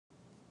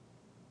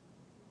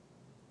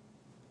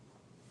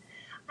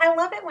I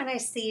love it when I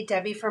see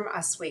Debbie from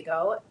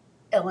Oswego,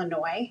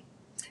 Illinois.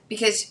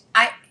 Because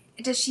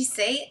does she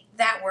say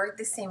that word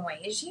the same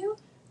way as you?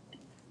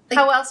 Like,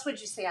 how else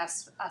would you say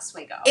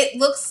Oswego?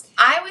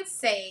 I would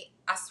say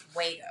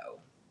Oswego.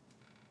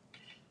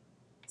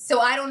 So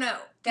I don't know.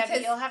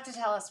 Debbie, you'll have to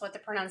tell us what the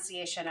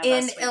pronunciation of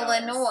in Oswego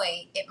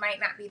Illinois, is. It might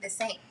not be the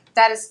same.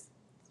 That is,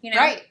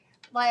 right.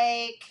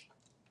 Like,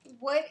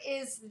 what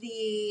is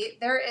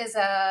there is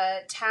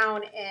a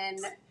town in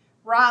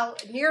Raleigh,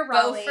 near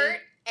Raleigh. Beaufort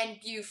and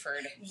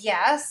Buford.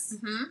 Yes.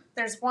 Mm-hmm.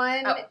 There's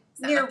one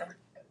near,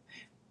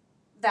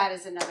 that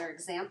is another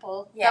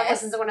example. Yes. That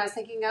wasn't the one I was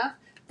thinking of.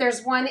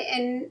 There's one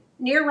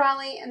near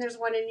Raleigh and there's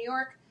one in New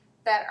York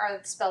that are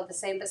spelled the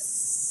same but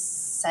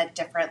said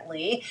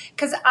differently.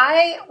 Because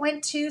I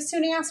went to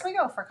SUNY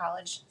Oswego for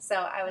college. So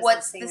I was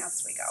What's in the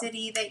Oswego.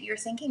 City that you're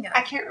thinking of?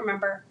 I can't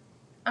remember.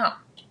 Oh.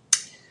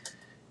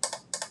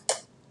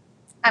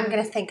 I'm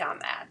going to think on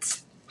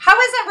that. How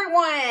is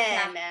everyone?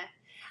 Yeah.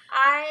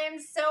 I'm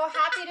so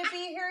happy to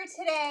be here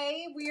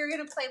today. We are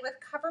going to play with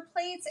cover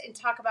plates and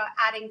talk about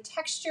adding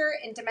texture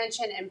and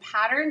dimension and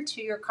pattern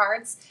to your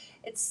cards.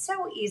 It's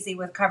so easy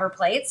with cover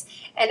plates.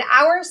 And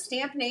our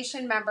Stamp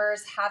Nation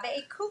members have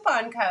a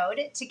coupon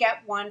code to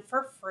get one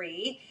for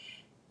free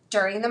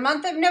during the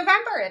month of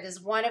November. It is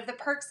one of the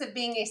perks of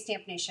being a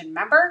Stamp Nation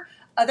member.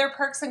 Other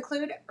perks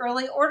include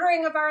early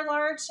ordering of our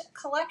large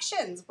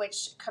collections,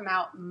 which come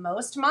out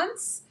most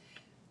months.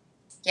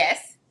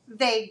 Yes.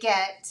 They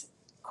get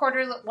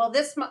quarterly. Well,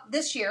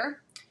 this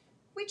year,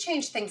 we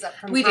changed things up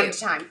from time to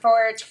time.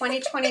 For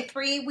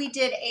 2023, we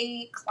did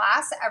a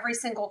class every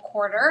single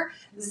quarter,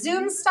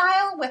 Zoom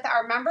style with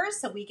our members.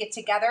 So we get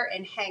together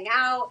and hang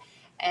out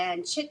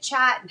and chit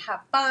chat and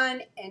have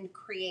fun and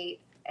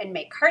create and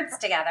make cards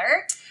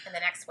together. And the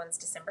next one's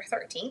December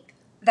 13th.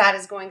 That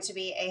is going to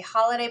be a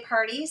holiday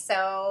party.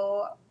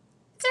 So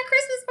it's our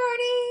Christmas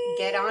party.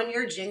 Get on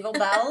your jingle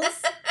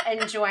bells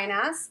and join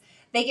us.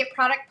 They get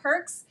product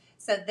perks.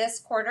 So this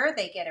quarter,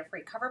 they get a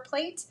free cover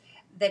plate.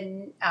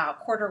 Then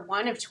quarter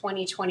one of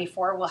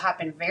 2024 will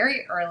happen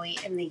very early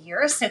in the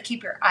year. So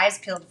keep your eyes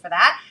peeled for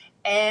that.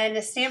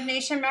 And Stamp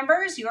Nation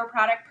members, your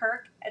product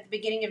perk at the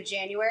beginning of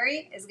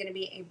January is going to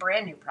be a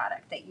brand new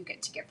product that you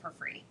get to get for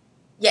free.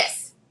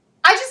 Yes.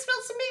 I just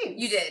spilled some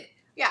beans. You did.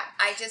 Yeah.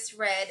 I just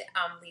read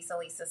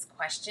Lisa's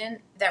question.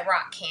 That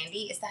rock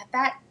candy, is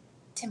that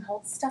Tim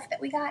Holtz stuff that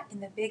we got in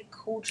the big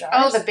cool jars?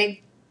 Oh, the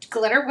big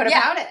glitter? What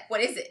about it?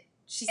 What is it?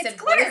 She said,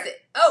 glitter. What is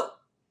it? Oh.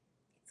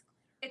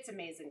 It's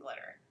amazing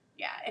glitter.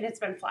 Yeah, and it's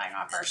been flying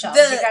off our shelves.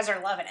 You guys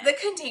are loving it. The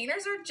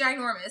containers are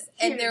ginormous,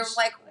 and they're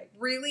like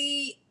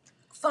really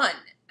fun.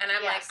 And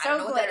I'm like, I don't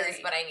know what that is,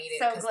 but I need it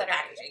because the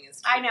packaging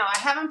is cute. I know. I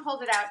haven't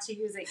pulled it out to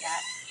use it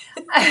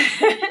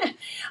yet.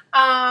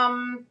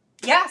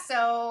 Yeah,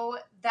 so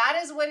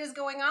that is what is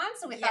going on.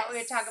 So we thought we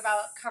would talk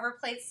about cover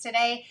plates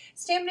today.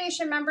 Stamp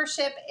Nation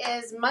membership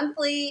is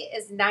monthly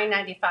is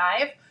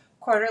 $9.95.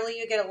 Quarterly,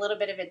 you get a little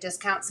bit of a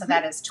discount, so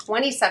that is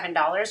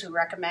 $27. We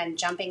recommend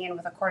jumping in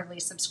with a quarterly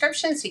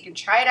subscription so you can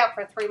try it out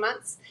for 3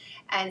 months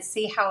and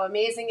see how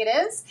amazing it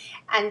is.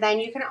 And then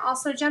you can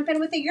also jump in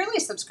with a yearly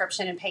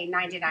subscription and pay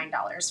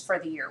 $99 for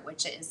the year,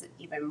 which is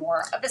even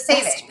more of a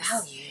savings. Best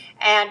value.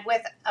 And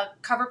with a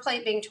cover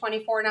plate being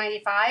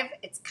 $24.95,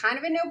 it's kind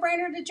of a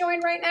no-brainer to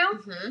join right now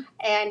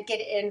and get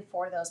in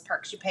for those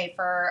perks. You pay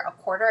for a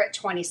quarter at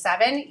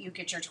 $27. You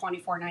get your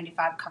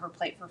 $24.95 cover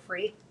plate for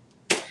free.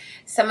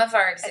 Some of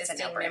our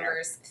existing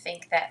members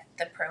think that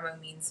the promo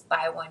means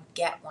buy one,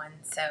 get one,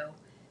 so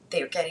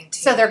they're getting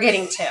two. So they're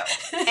getting two.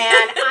 And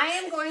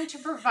I am going to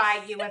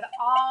provide you with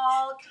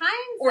all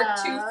kinds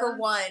of... 2 for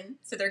 1,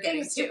 so they're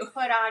getting two. To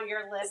put on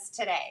your list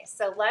today.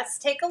 So let's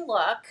take a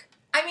look.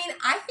 I mean,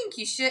 I think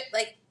you should,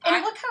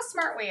 And look how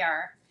smart we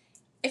are.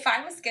 If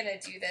I was going to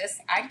do this,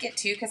 I'd get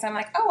two, because I'm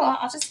like, oh, well,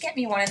 I'll just get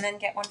me one and then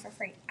get one for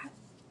free.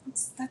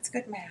 That's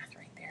good math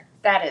right there.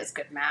 That is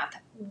good math.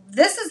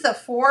 This is the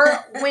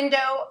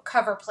 4-window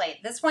cover plate.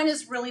 This one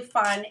is really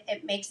fun.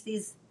 It makes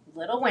these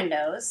little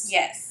windows.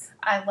 Yes.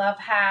 I love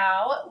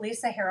how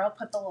Lisa Harrell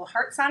put the little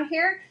hearts on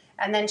here,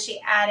 and then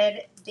she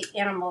added the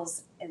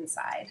animals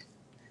inside.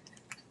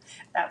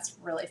 That's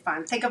really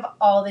fun. Think of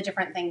all the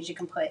different things you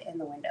can put in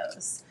the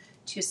windows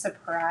to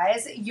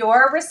surprise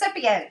your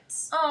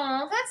recipients.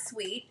 Oh, that's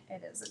sweet.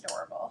 It is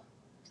adorable.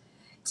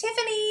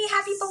 Tiffany,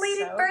 happy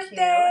belated birthday.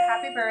 Cute.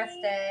 Happy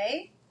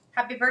birthday.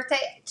 Happy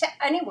birthday to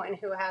anyone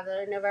who has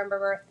a November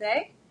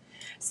birthday.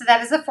 So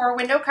that is a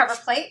 4-window cover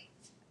plate.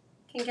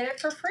 You can get it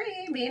for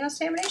free being a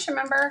Stamp Nation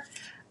member.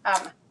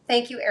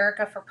 Thank you,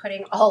 Erica, for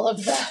putting all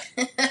of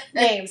the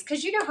names,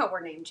 because you know how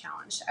we're name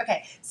challenged.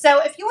 Okay, so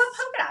if you want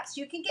polka dots,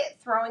 you can get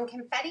throwing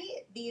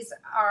confetti. These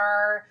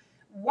are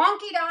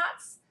wonky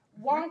dots,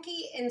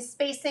 wonky in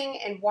spacing,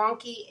 and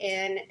wonky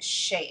in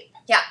shape.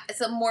 Yeah,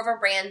 it's more of a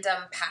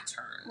random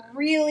pattern.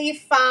 Really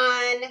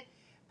fun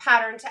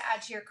pattern to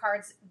add to your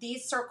cards.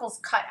 These circles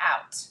cut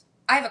out.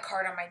 I have a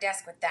card on my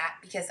desk with that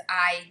because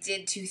I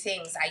did 2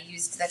 things. I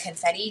used the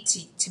confetti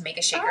to make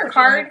a shaker card. Do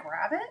you want to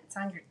grab it? It's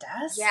on your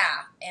desk?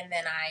 Yeah, and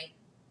then I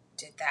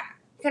did that.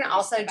 You can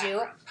also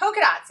do polka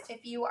dots.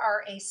 If you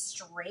are a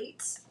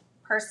straight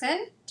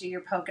person, do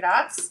your polka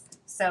dots.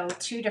 So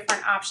 2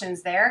 different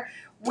options there.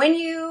 When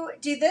you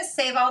do this,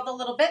 save all the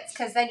little bits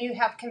because then you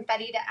have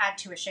confetti to add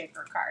to a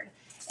shaker card.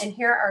 And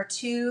here are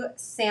 2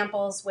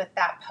 samples with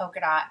that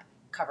polka dot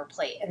cover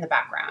plate in the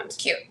background.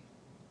 Cute.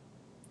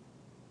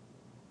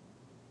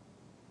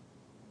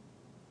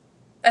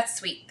 That's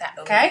sweet, that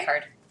opening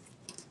card.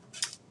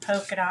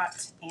 Polka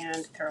dot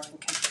and throwing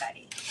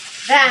confetti.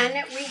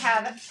 Then we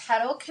have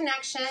Petal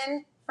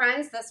Connection.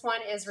 Friends, this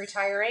one is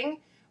retiring.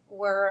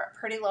 We're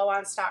pretty low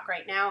on stock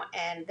right now,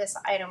 and this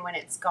item, when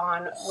it's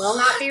gone, will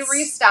not be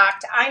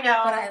restocked. I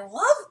know. But I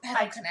love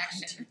Petal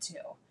Connection. I do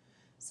too.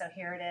 So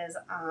here it is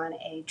on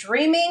a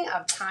Dreaming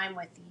of Time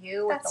with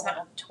You with the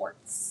little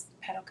torts.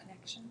 Petal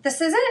Connection. This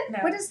isn't? No.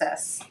 What is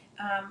this?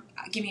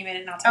 Give me a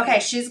minute and I'll tell you.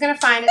 Okay, she's going to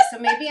find it, so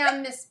maybe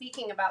I'm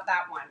misspeaking about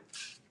that one.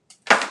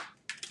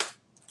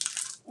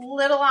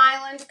 Little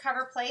Island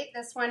cover plate.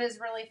 This one is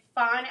really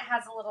fun. It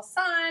has a little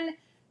sun,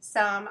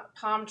 some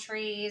palm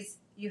trees.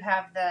 You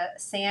have the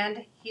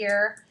sand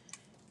here.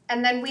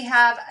 And then we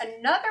have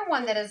another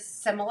one that is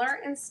similar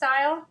in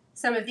style.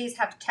 Some of these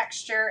have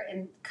texture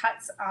and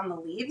cuts on the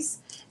leaves.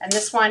 And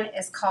this one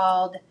is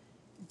called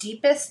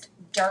Deepest,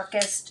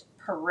 Darkest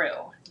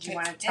Peru. Do you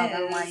want to tell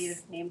them why you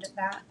named it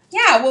that?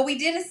 Yeah, well, we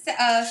did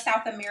a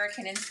South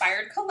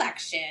American-inspired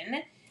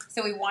collection.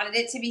 So we wanted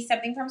it to be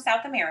something from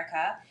South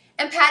America.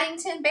 And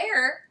Paddington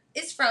Bear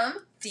is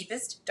from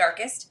Deepest,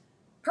 Darkest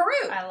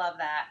Peru. I love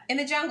that. In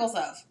the jungles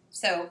of.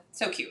 So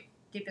cute.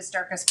 Deepest,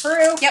 Darkest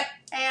Peru. Yep.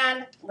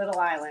 And Little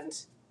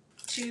Island.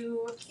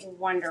 2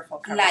 wonderful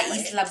cover La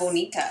plates. Isla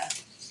Bonita.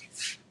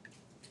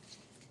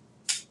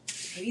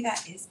 Maybe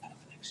that is Petal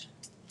Connection.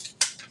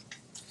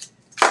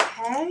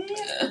 Okay.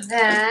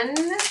 Then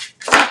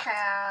we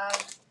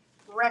have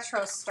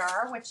Retro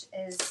Star, which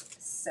is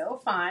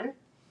so fun.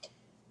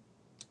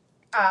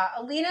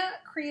 Alina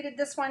created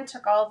this one,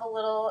 took all the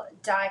little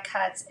die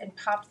cuts and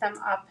popped them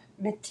up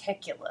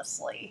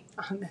meticulously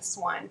on this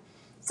one.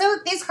 So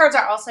these cards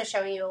are also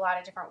showing you a lot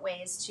of different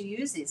ways to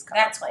use these cover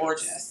plates. That's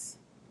gorgeous.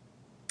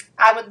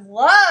 I would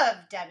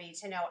love, Debbie,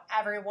 to know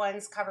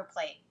everyone's cover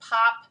plate.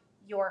 Pop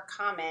your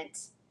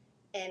comment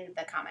in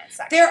the comment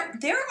section.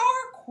 There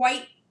are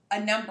quite a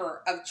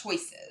number of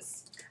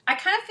choices. I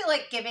kind of feel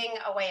like giving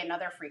away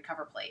another free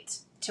cover plate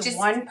to Just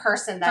one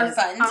person that is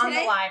on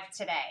today? the live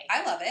today.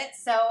 I love it.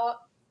 So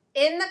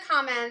in the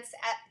comments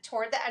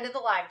toward the end of the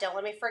live, don't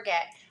let me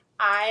forget,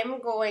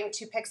 I'm going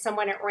to pick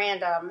someone at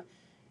random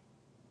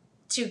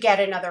to get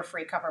another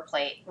free cover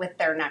plate with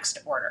their next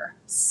order.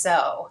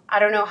 So I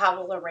don't know how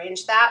we'll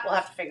arrange that. We'll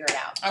have to figure it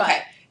out. Okay.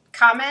 But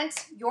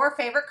comment your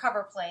favorite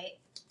cover plate.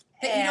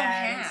 That you don't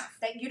have.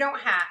 That you don't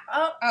have.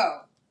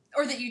 Oh.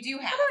 Or that you do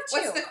have.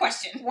 What's the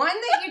question? One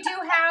that you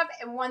do have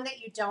and one that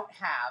you don't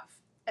have.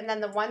 And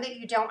then the one that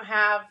you don't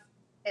have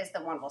is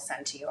the one we'll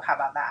send to you. How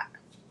about that?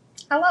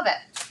 I love it.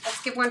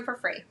 Let's give one for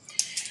free.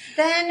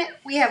 Then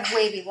we have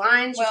Wavy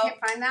Lines. Well, you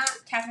can't find that?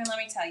 Catherine, let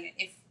me tell you.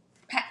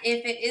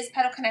 If it is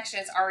Petal Connection,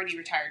 it's already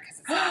retired because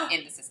it's not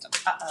in the system.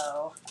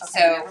 Uh-oh. Okay, so,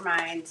 never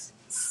mind.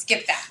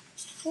 Skip that.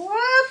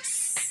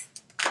 Whoops.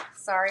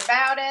 Sorry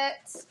about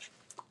it.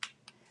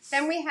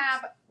 Then we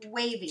have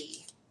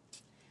Wavy.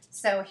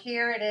 So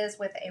here it is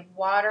with a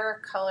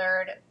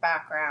watercolored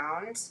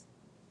background.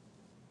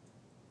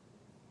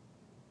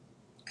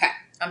 Okay,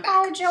 I'm back.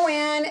 Oh,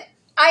 Joanne.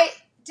 I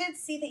did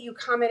see that you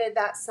commented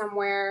that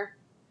somewhere.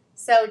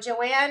 So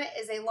Joanne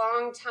is a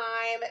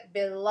long-time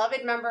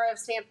beloved member of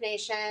Stamp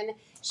Nation.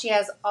 She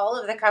has all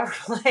of the cover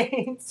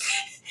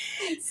plates.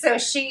 So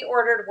she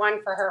ordered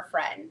one for her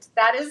friend.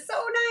 That is so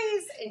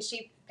nice. And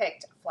she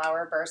picked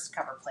Flower Burst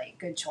cover plate.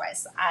 Good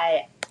choice.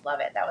 I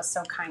love it. That was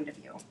so kind of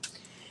you.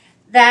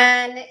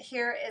 Then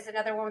here is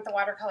another one with the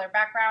watercolor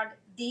background.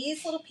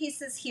 These little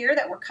pieces here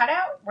that were cut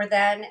out were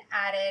then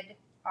added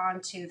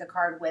onto the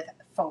card with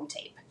foam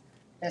tape.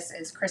 This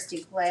is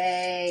Christy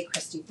Goulet,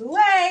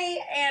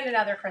 and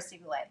another Christy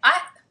Goulet.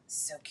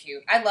 So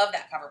cute. I love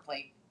that cover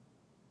plate.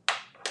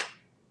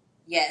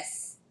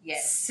 Yes.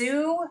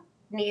 Sue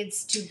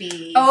needs to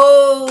be.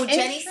 Oh,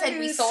 Jenny said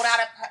we sold out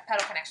of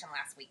Petal Connection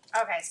last week.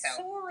 Okay, so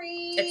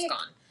sorry. It's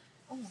gone.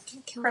 Oh,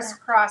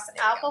 Crisscross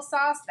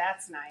applesauce.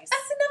 That's nice.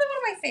 That's another one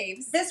of my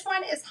faves. This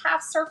one is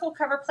half circle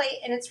cover plate,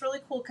 and it's really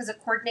cool because it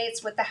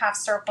coordinates with the half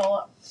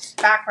circle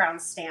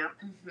background stamp.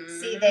 Mm-hmm.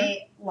 See,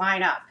 they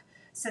line up.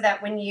 So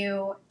that when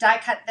you die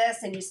cut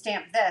this and you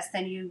stamp this,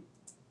 then you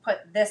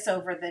put this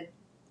over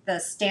the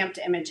stamped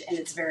image, and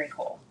it's very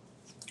cool.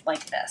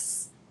 Like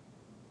this.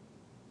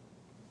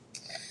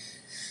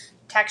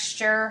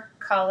 Texture,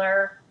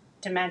 color,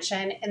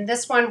 dimension. And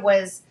this one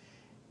was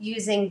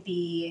using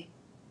the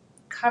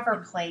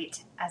cover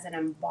plate as an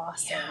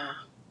embossing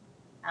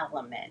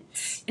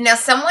element. Now,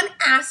 someone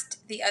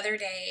asked the other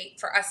day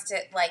for us to,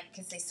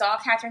 because they saw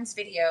Catherine's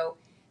video,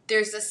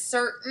 there's a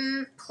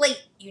certain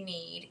plate you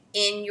need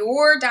in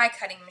your die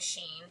cutting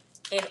machine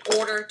in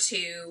order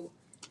to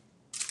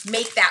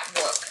make that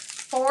work.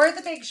 For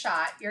the Big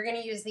Shot, you're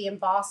going to use the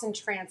Emboss and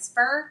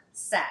Transfer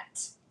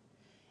set.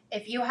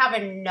 if you have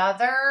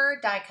another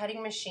die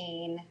cutting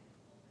machine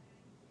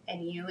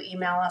and you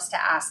email us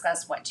to ask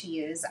us what to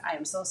use, I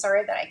am so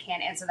sorry that I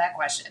can't answer that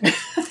question.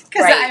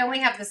 Because I only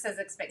have the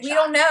Sizzix Big Shot. We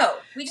don't know.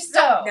 We just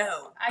don't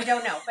know. I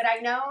don't know. But I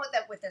know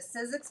that with the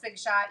Sizzix Big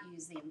Shot, you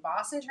use the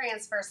emboss and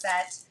transfer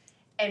set.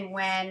 And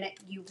when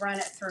you run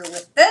it through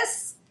with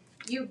this,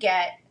 you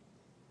get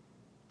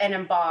an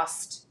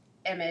embossed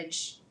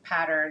image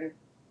pattern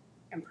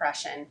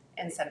impression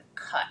instead of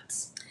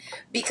cut.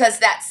 Because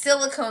that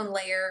silicone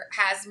layer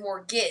has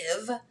more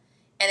give,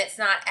 and it's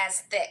not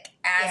as thick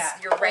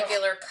as your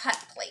regular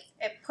cut plate.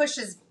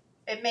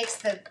 It makes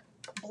the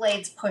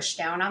blades push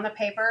down on the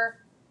paper.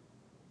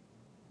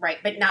 Right,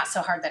 but not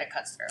so hard that it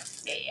cuts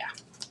through. Yeah.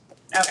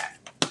 Okay.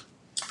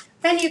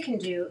 Then you can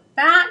do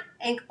that,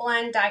 ink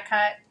blend, die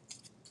cut.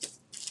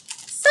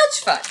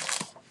 Such fun.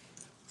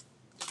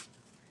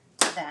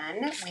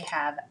 Then we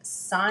have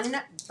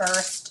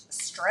sunburst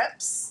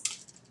strips.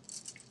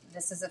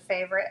 This is a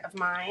favorite of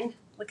mine.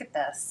 Look at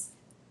this.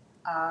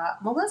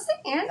 Melissa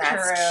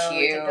Andrew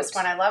did this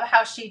one. I love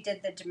how she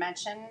did the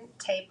dimension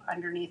tape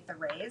underneath the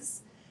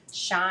rays.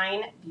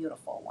 Shine,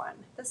 beautiful one.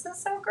 This is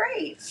so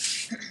great.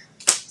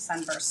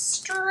 Sunburst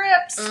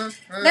strips.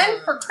 Mm-hmm. Then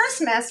for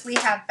Christmas, we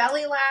have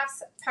Belly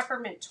Laughs,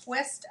 Peppermint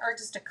Twist are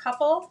just a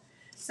couple.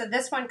 So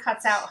this one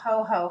cuts out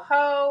ho, ho,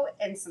 ho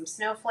and some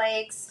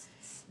snowflakes.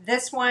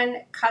 This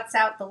one cuts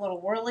out the little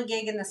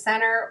whirligig in the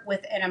center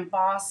with an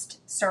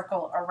embossed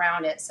circle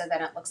around it so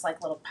that it looks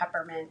like little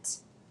peppermint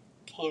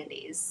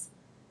candies.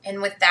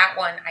 And with that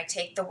one, I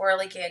take the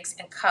whirligigs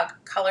and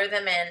color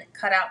them in,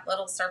 cut out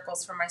little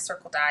circles from my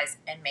circle dies,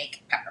 and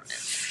make peppermint.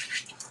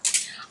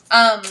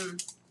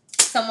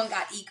 Someone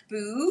got Eek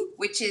Boo,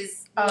 which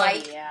is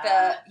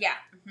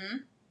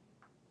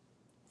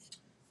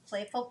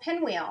Playful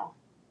pinwheel.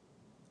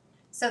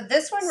 So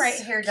this one right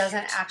here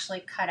doesn't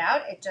actually cut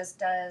out. It just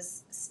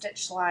does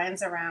stitch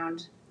lines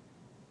around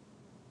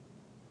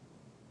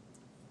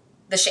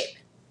the shape.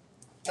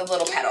 The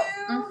little petal.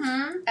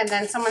 Mm-hmm. And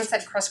then someone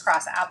said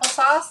crisscross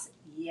applesauce.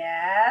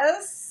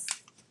 Yes.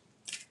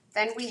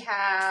 Then we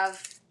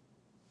have...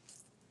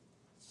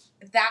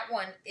 That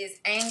one is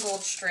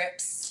angled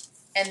strips,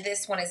 and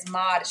this one is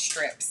mod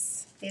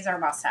strips. These are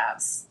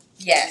must-haves.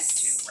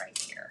 Yes. These two right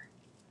here.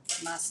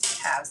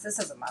 Must-haves. This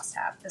is a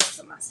must-have. This is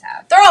a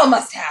must-have. They're all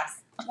must-haves.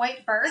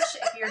 White birch,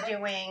 if you're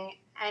doing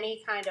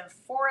any kind of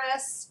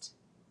forest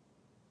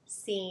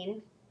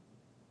scene,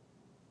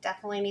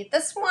 definitely need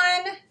this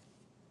one.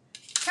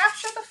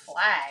 Capture the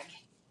flag.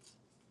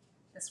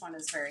 This one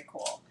is very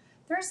cool.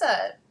 There's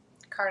a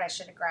card I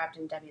should have grabbed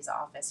in Debbie's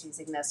office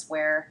using this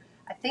where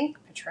I think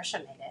Patricia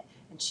made it,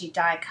 and she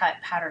die cut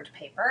patterned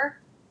paper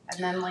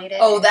and then laid it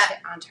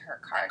onto her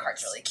card. That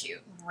card's really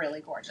cute.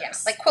 Really gorgeous. Yeah,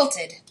 like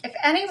quilted. If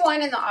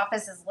anyone in the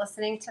office is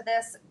listening to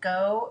this,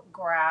 go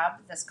grab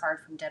this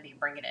card from Debbie and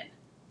bring it in.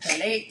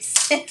 Please.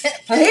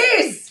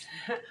 Please.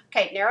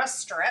 Okay, narrow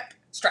strip.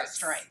 Stripe.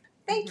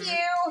 Thank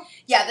you.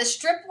 Yeah, the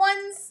strip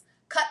ones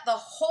cut the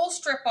whole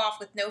strip off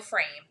with no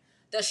frame.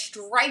 The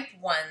stripe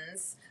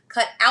ones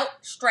cut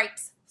out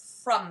stripes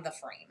from the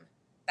frame.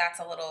 That's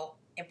a little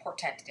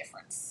important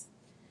difference.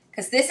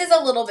 Because this is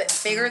a little bit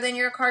bigger than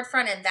your card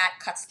front, and that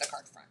cuts the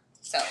card front.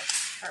 So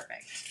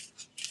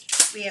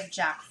perfect. We have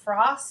Jack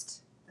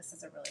Frost. This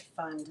is a really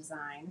fun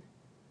design.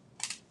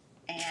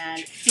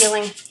 And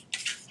Feeling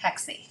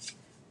Hexy,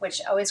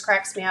 which always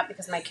cracks me up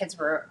because my kids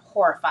were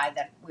horrified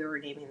that we were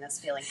naming this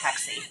Feeling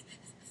Hexy.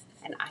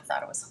 And I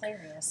thought it was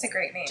hilarious. It's a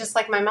great name. Just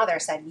like my mother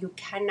said, you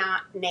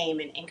cannot name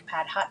an ink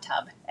pad hot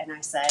tub. And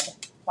I said,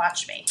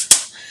 watch me.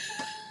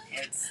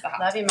 It's the hot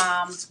Love you,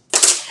 Mom.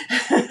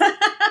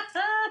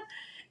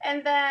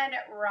 And then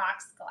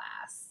Rocks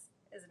Glass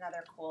is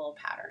another cool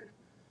pattern.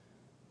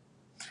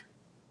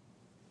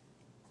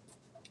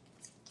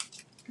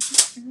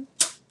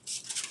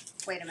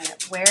 Wait a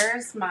minute.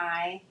 Where's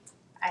my...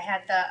 I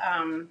had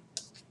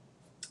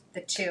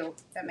the two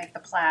that make the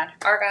plaid.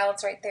 Argyle,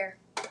 it's right there.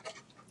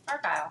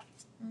 Argyle.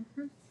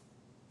 Mm-hmm.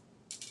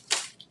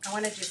 I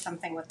want to do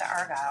something with the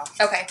Argyle.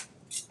 Okay.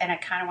 And I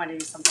kind of want to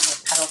do something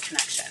with Petal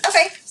Connection.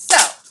 Okay. So,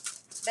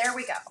 there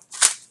we go.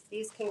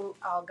 These can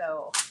all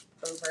go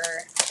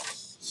over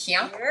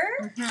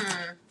here.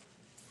 Mm-hmm.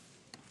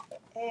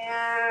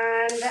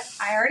 And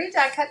I already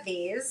die cut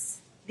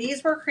these.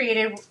 These were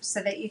created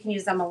so that you can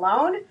use them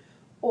alone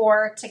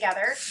or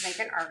together to make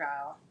an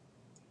Argyle.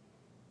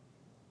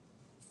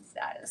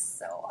 That is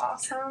so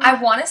awesome.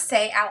 I want to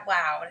say out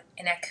loud,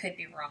 and I could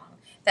be wrong,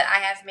 that I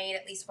have made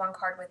at least one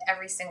card with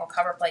every single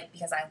cover plate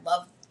because I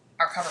love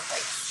our cover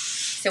plates.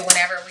 So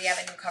whenever we have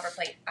a new cover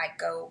plate, I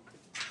go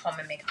home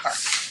and make a card.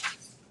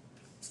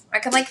 I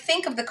can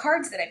think of the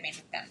cards that I've made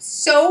with them.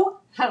 So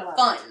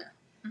fun.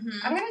 Mm-hmm.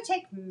 I'm going to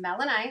take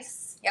Melon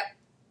Ice. Yep.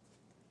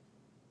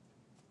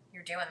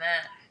 You're doing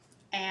that.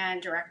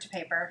 And direct to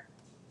paper.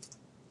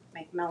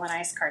 Make Melon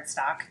Ice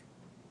cardstock.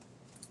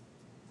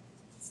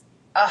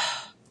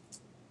 Oh.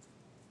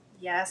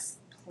 Yes,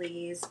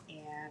 please,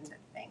 and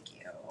thank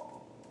you.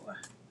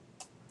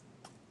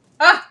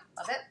 Ah,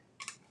 love it.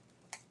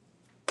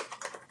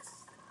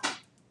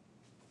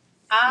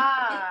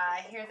 Ah,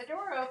 I hear the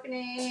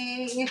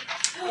opening.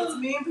 It's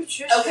me and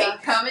Patricia. Okay,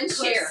 come and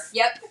share.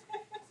 Yep.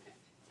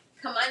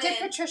 Come on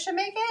Did in. Patricia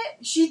make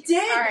it? She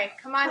did. All right,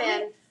 come on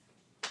in.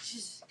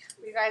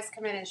 You guys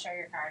come in and show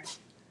your card.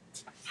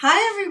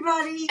 Hi,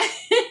 everybody.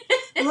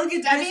 Look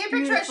at Debbie this and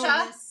Patricia.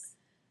 beautifulness.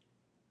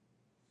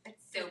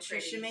 It's so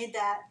Patricia pretty. made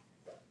that.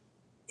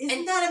 Isn't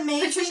And that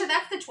amazing? Patricia,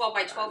 that's the 12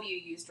 by 12 you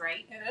used,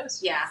 right? It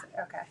is. Yeah.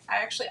 Okay.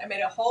 I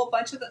made a whole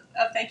bunch of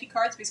thank you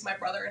cards because my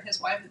brother and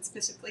his wife had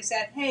specifically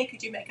said, "Hey,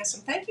 could you make us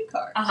some thank you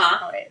cards?" Uh-huh.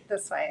 Oh, wait,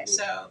 this way.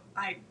 So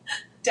I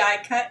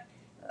die cut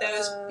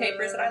those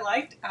papers that I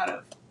liked out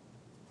of,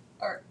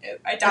 or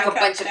I die Like a cut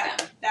bunch of that,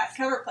 them. that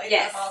cover plate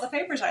Yes. out of all the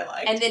papers I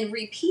liked, And then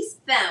repiece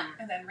them.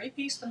 and then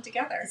repiece them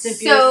together. It's a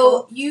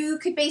So beautiful. you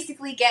could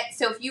basically get,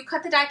 so if you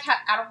cut the die cut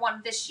out of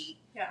one this sheet,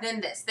 Yeah.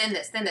 then this, then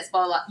this, then this,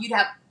 blah, blah, blah. You'd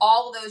have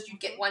all of those. You'd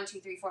get 1, 2,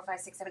 3, 4, 5,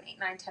 6, 7, 8,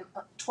 9, 10,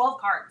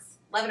 12 cards.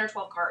 11 or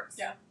 12 cards.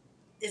 Yeah.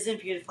 Isn't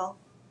it beautiful?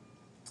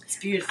 It's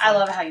beautiful. I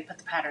love how you put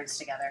the patterns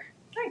together.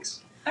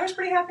 Thanks. I was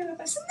pretty happy with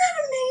this. Isn't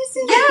that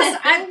amazing?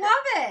 Yes, I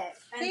love it.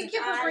 And Thank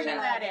you for I bringing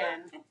love that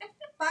it. in.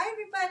 Bye,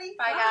 everybody.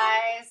 Bye,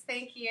 guys.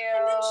 Thank you.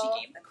 And then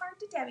she gave the card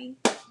to Debbie.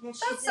 Yes,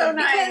 she That's so did.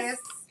 nice.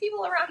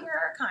 People around here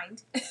are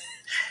kind.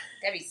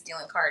 Debbie's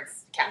stealing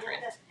cards, Catherine.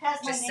 Has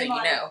my Just so name you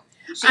on it. know.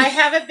 I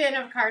have a bin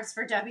of cards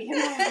for Debbie in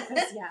my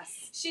office,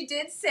 yes. She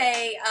did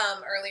say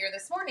earlier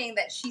this morning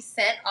that she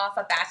sent off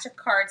a batch of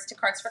cards to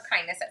Cards for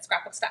Kindness at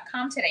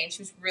scrapbooks.com today, and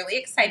she was really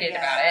excited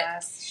about it.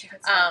 Yes, she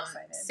gets very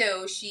excited.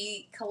 So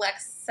she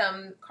collects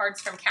some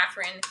cards from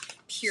Catherine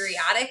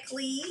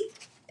periodically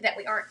that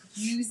we aren't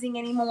using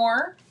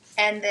anymore,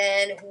 and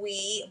then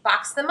we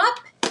box them up,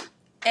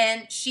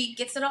 and she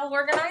gets it all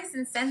organized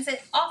and sends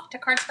it off to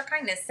Cards for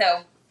Kindness.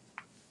 So,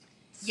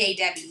 yay,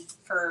 Debbie,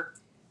 for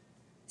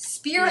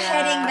spearheading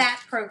Yeah.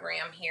 that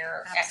program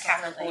here at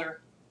Catherine Absolutely.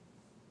 Fuller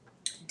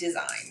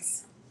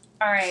Designs.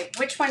 All right,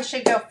 which one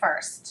should go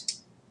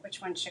first? Which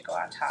one should go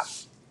on top?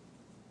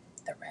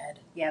 The red.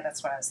 Yeah,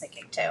 that's what I was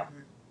thinking too.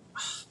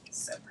 Oh,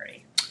 so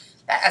pretty.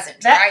 That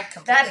hasn't That- dried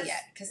completely that is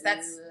yet, because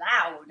that's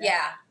loud.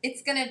 yeah,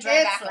 it's gonna dry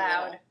It's back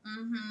loud. a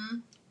little. Mm-hmm.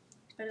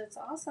 But it's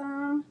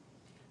awesome.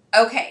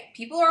 Okay,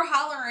 people are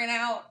hollering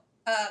out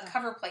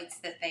cover plates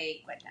that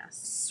they Goodness.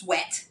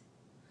 sweat.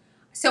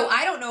 So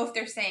I don't know if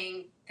they're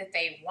saying that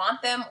they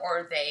want them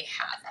or they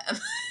have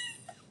them.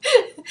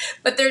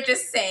 But they're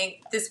just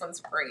saying this one's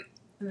great,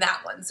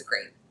 that one's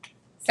great.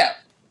 So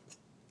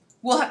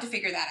we'll have to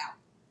figure that out.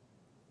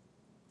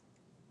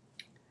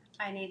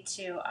 I need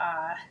to,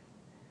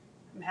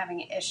 I'm having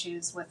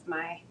issues with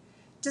my,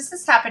 does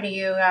this happen to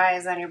you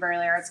guys on your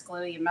Burley Arts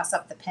glue? You mess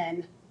up the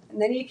pin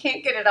and then you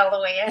can't get it all the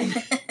way in.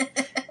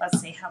 Let's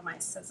see how my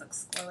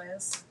Sizzix glue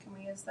is. Can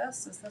we use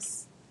this? Is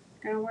this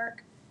going to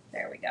work?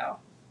 There we go.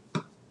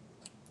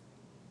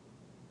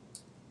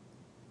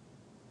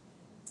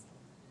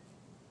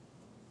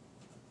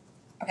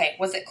 Okay,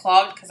 was it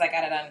clogged? Because I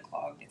got it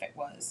unclogged if it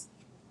was.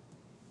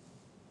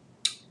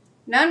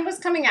 None was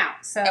coming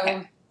out, so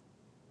Okay.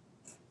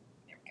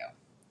 There we go.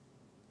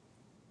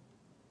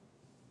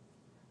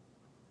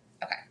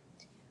 Okay.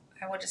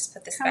 I will just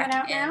put this Coming back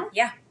out in. now?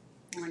 Yeah.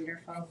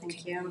 wonderful. And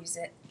Thank you can you. use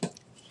it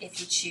if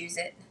you choose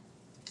it.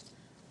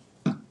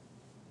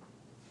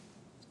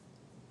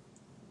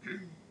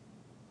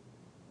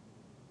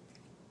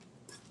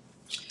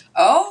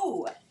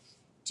 Oh,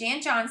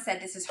 Jan John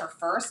said this is her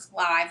first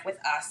live with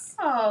us,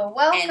 Oh,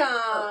 welcome.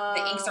 and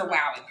the inks are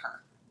wowing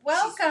her.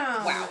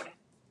 Welcome. She's wowed.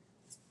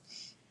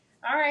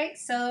 All right,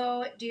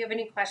 so do you have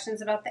any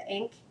questions about the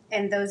ink?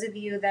 And those of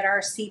you that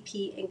are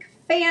CP Ink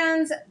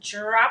fans,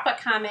 drop a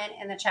comment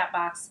in the chat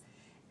box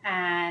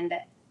and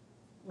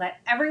let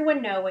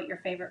everyone know what your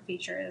favorite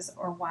feature is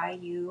or why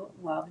you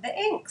love the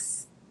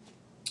inks.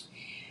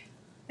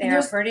 They And are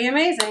there's pretty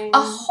amazing. A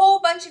whole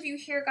bunch of you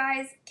here,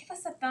 guys. Give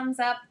us a thumbs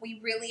up. We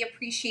really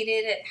appreciate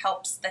it. It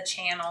helps the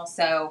channel.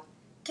 So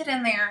get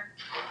in there.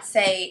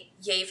 Say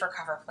yay for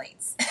cover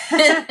plates.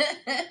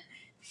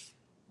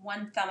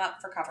 One thumb up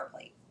for cover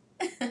plate.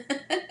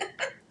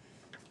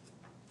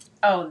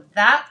 Oh,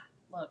 that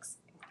looks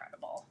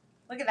incredible.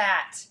 Look at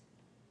that.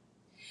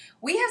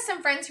 We have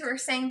some friends who are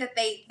saying that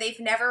they've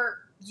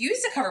never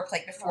used a cover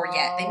plate before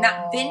yet. They've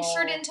not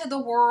ventured into the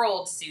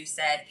world, Sue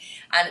said.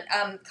 And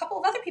a couple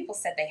of other people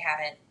said they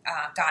haven't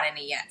got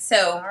any yet. All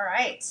So,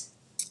 right.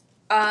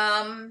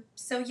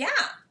 so yeah.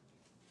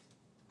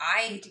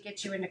 I I need to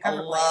get you into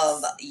cover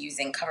love plates.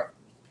 using cover.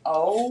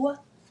 Oh,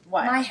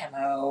 What? my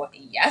hemo.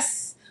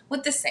 Yes.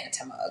 With the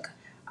Santa mug.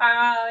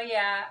 Oh,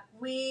 yeah.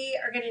 We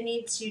are going to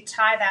need to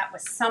tie that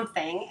with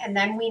something, and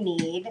then we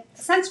need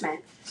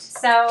sentiment.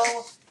 So,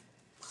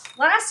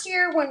 last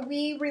year when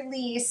we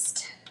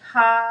released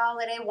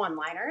holiday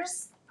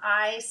one-liners,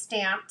 I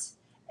stamped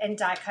and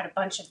die cut a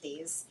bunch of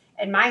these,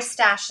 and my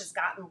stash has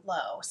gotten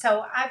low.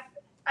 So,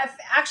 I've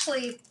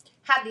actually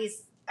had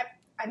these.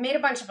 I made a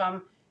bunch of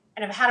them,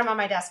 and I've had them on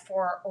my desk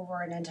for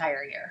over an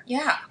entire year.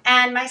 Yeah.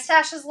 And my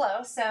stash is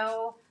low,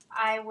 so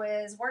I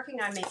was working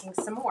on making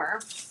some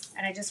more,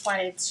 and I just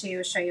wanted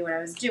to show you what I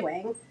was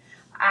doing.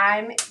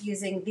 I'm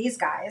using these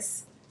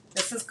guys.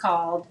 This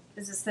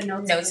Is this the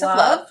Notes, Notes of of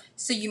Love? Love.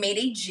 So you made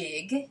a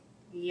jig.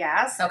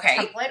 Yes. Okay.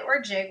 A template or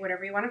jig,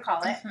 whatever you want to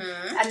call it.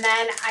 Mm-hmm. And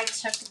then I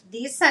took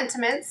these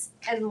sentiments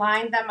and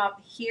lined them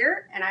up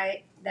here, and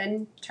I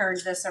then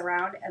turned this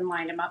around and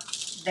lined them up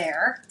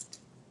there.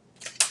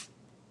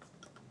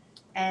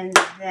 And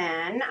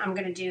then I'm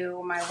going to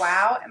do my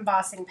Wow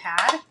embossing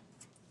pad.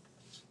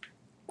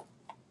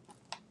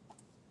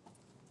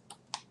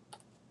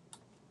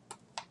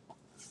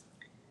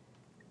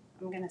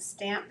 I'm going to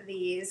stamp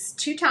these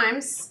 2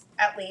 times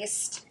at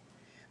least.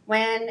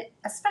 When,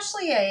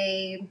 especially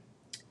a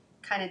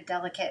kind of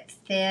delicate,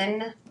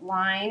 thin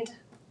lined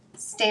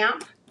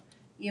stamp,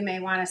 you may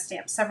want to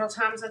stamp several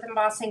times with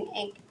embossing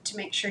ink to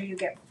make sure you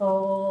get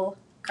full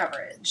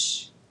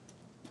coverage.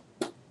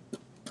 All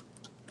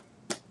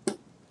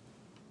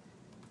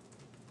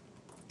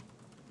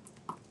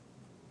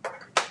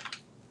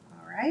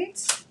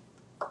right.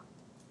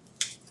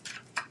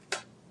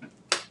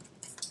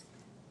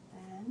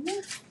 Then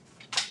I'm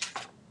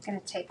going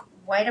to take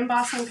white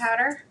embossing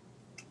powder.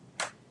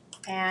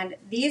 And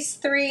these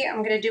 3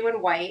 I'm going to do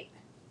in white.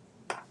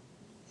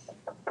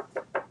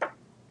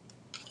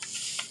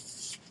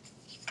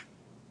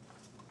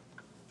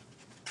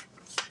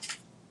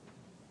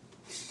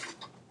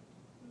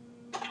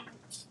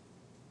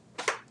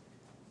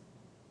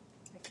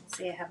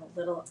 See, I have a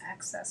little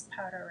excess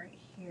powder right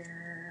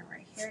here.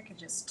 Right here, I could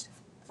just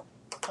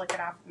flick it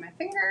off with my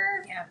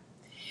finger. Yeah.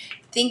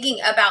 Thinking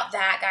about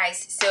that,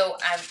 guys, so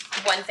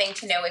one thing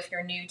to know if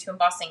you're new to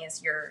embossing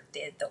is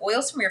the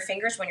oils from your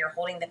fingers when you're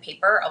holding the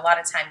paper, a lot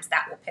of times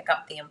that will pick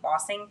up the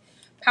embossing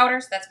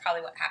powder, so that's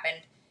probably what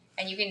happened.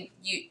 And you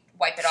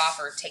wipe it off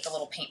or take a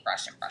little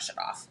paintbrush and brush it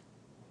off.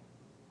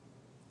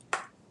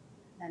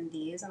 And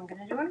these I'm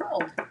going to do in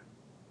gold.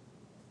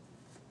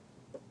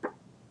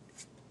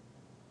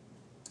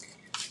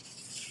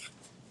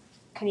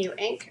 Can you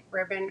ink,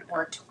 ribbon,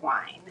 or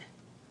twine?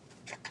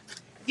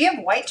 If you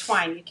have white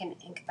twine, you can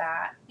ink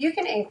that. You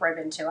can ink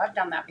ribbon too. I've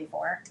done that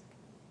before.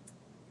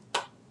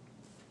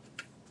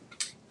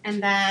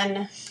 And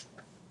then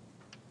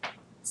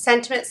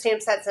sentiment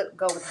stamp sets that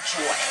go with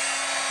joy.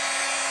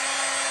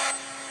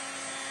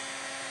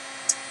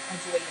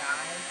 A joy die.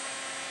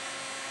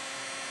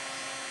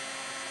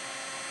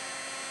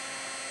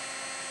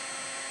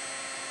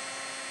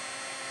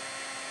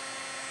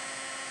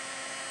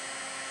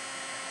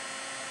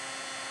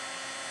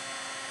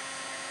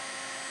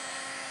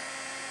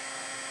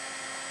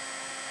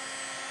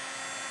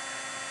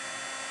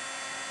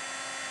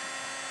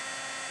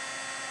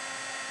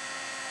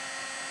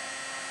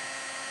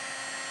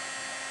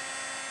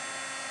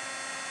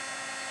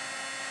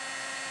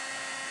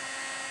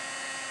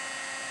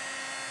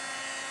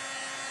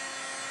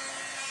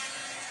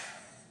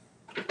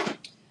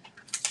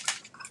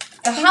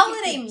 The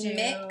holiday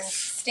mix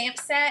stamp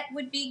set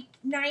would be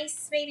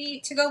nice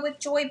maybe to go with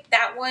Joy.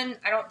 That one,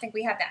 I don't think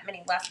we have that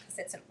many left because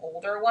it's an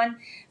older one,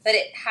 but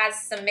it has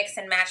some mix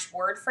and match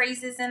word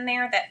phrases in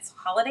there that's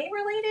holiday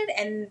related,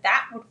 and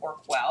that would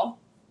work well.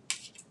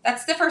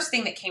 That's the first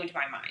thing that came to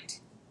my mind.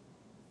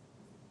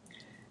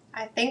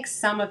 I think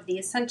some of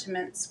these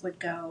sentiments would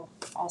go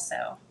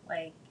also.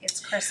 Like, it's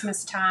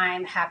Christmas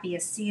time,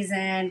 happiest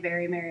season,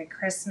 very Merry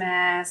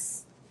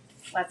Christmas.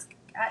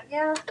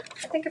 Yeah,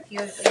 I think a few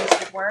of these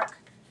would work.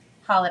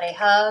 Holiday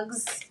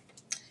hugs.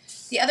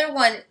 The other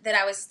one that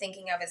I was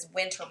thinking of is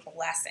winter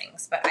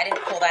blessings, but I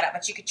didn't pull that up.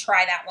 But you could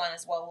try that one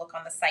as well. Look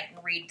on the site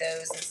and read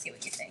those and see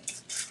what you think.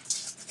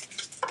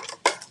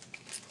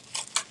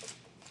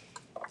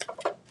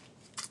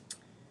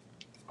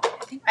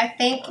 I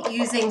think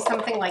using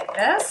something like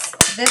this.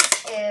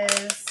 This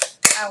is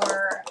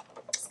our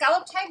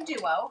scallop tag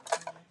duo,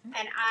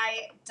 and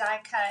I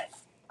die cut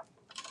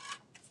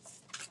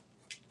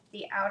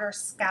the outer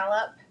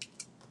scallop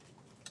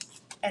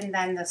and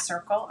then the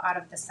circle out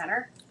of the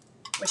center,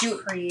 which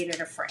created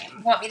a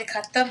frame. Want me to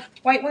cut the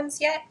white ones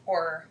yet,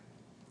 or?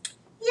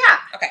 Yeah.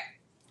 Okay.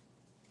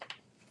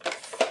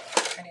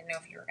 I didn't know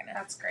if you were gonna.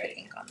 That's great. Put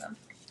ink on them.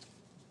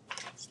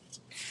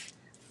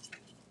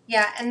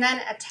 Yeah, and then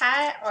a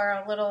tat or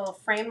a little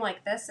frame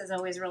like this is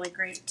always really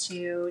great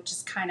to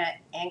just kind of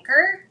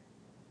anchor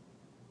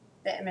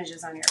the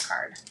images on your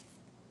card.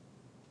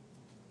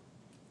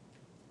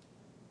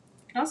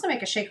 You can also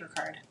make a shaker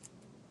card.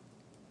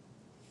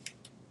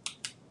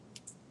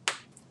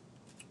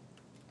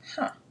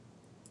 Huh.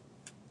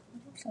 I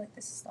don't feel like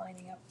this is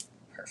lining up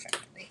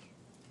perfectly.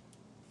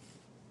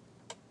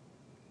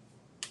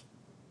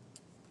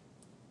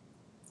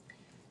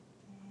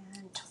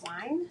 And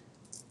twine,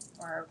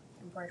 or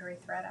embroidery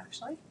thread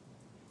actually,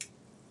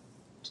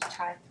 to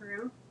tie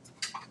through.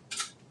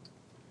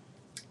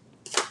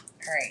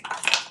 Alright,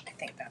 I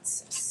think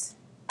that's this.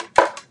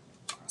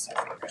 Cross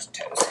our fingers and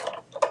toes.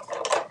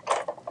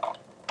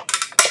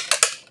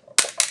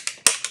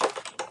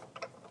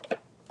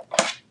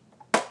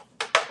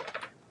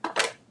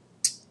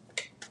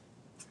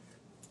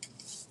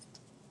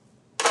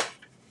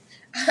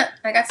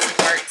 I got some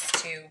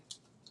parts too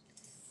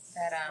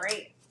that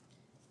Great.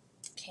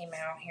 came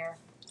out here.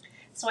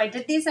 So I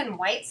did these in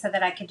white so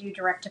that I could do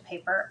direct to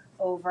paper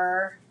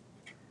over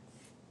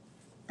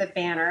the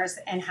banners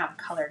and have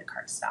colored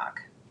cardstock.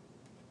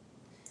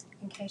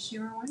 In case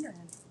you were wondering.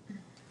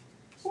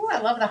 Ooh, I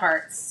love the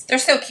hearts. They're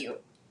so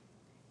cute.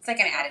 It's like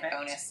an added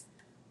Perfect. bonus.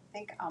 I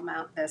think I'll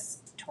mount this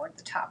toward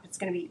the top. It's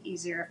going to be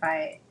easier if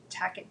I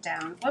tack it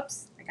down.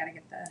 Whoops, I got to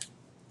get the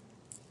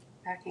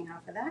backing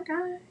off of that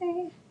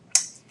guy.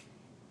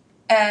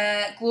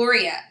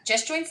 Gloria,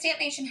 just joined Stamp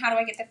Nation. How do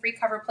I get the free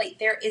cover plate?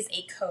 There is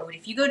a code.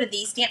 If you go to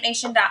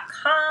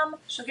thestampnation.com.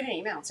 She'll get an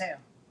email too.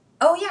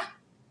 Oh, yeah.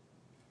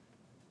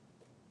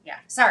 Yeah,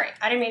 sorry.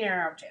 I didn't mean to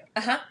interrupt you.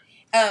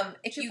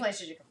 If Two you,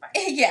 places you can find.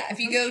 yeah, if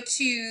you go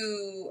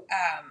to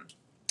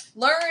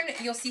Learn,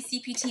 you'll see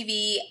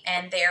CPTV,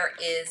 and there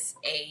is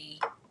a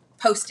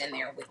post in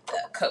there with the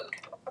code.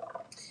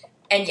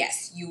 And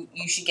yes, you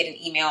should get an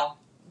email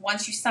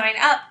once you sign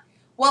up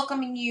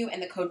welcoming you,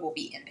 and the code will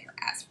be in there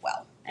as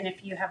well. And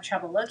if you have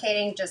trouble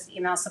locating, just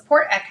email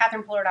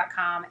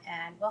support@katherinepuller.com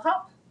and we'll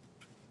help.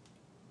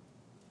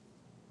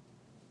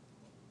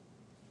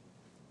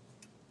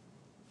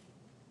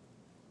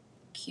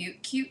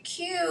 Cute, cute,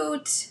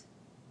 cute.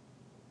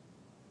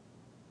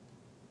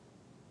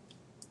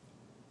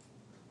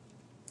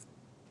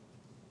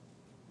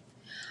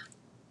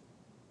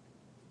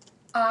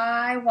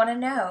 I want to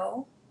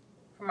know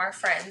from our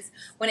friends,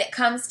 when it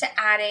comes to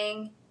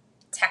adding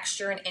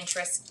texture and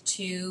interest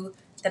to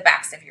the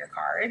backs of your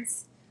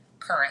cards,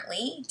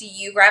 currently, do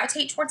you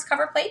gravitate towards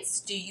cover plates?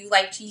 Do you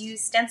like to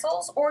use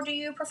stencils, or do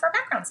you prefer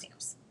background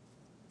stamps?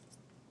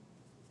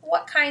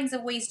 What kinds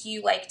of ways do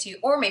you like to,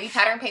 or maybe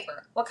pattern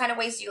paper, what kind of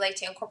ways do you like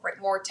to incorporate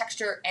more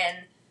texture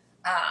and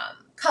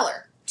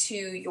color to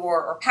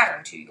your, or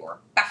pattern to your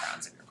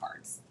backgrounds of your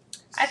cards?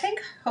 I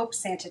think Hope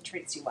Santa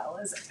Treats You Well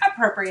is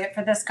appropriate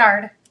for this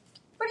card.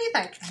 What do you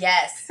think?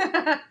 Yes.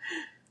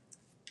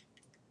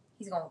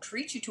 He's going to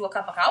treat you to a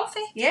cup of coffee.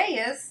 Yeah, he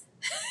is.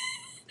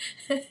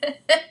 And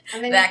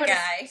then That you put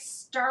guy. a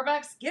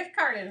Starbucks gift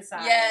card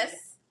inside.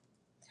 Yes.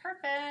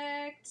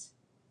 Perfect.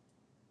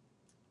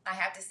 I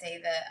have to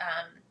say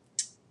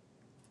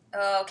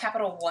the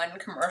Capital One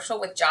commercial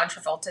with John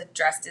Travolta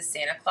dressed as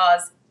Santa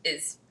Claus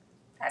is,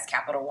 as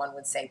Capital One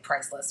would say,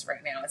 priceless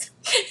right now.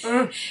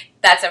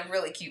 That's a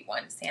really cute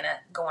one.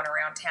 Santa going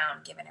around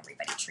town giving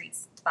everybody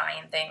treats,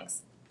 buying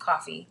things,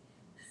 coffee,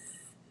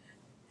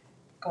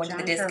 going to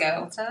the disco.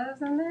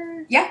 Travolta's in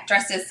there? Yeah,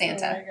 dressed as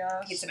Santa. Oh my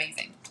gosh. He's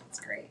amazing. That's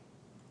great.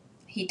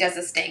 He does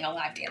a Staying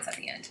Alive dance at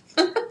the end.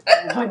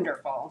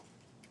 Wonderful.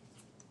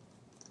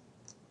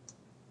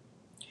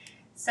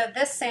 So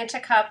this Santa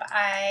cup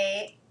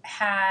I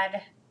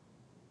had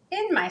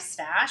in my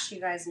stash. You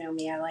guys know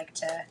me. I like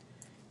to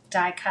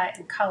die cut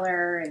and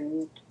color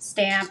and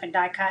stamp and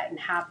die cut and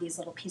have these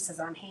little pieces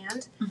on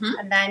hand. Mhm.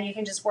 And then you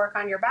can just work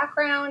on your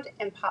background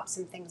and pop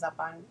some things up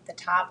on the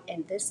top.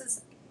 And this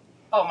is,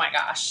 oh my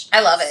gosh.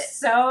 I love it.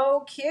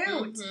 So cute.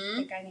 Mhm. I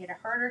think I need a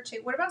heart or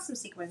two. What about some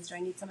sequins? Do I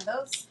need some of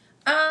those?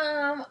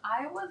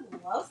 I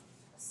would love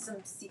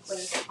some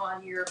sequins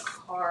on your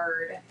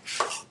card.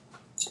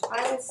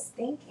 I was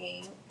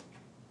thinking,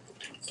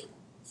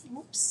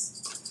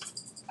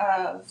 oops,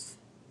 of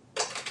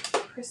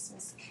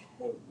Christmas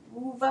Cove.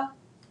 Where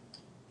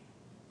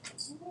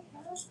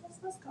has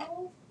Christmas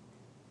Cove?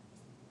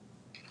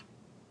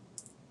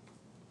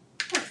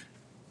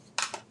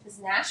 Does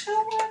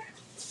Nashville work?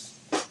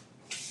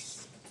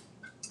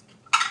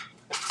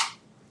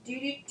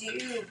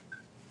 Do.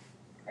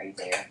 Are you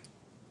there?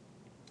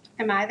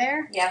 Am I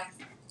there? Yeah.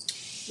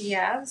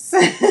 Yes.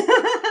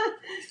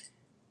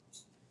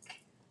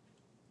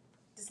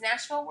 Does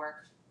Nashville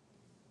work?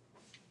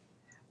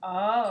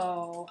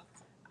 Oh,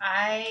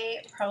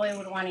 I probably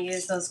would want to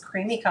use those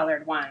creamy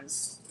colored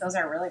ones. Those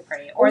are really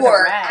pretty. Or the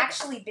red.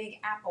 Actually, Big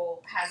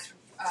Apple has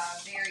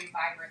very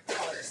vibrant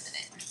colors in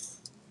it.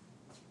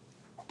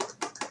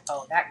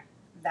 Oh, that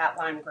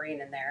lime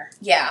green in there.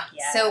 Yeah.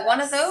 Yes. So one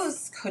of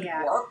those could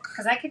work.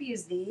 Because I could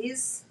use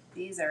these.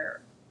 These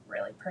are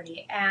really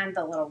pretty. And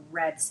the little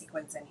red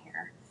sequins in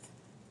here.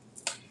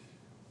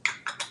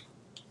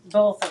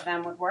 Both of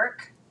them would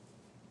work.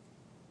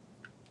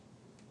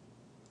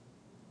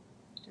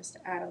 Just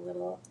add a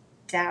little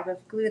dab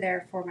of glue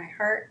there for my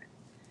heart.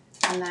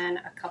 And then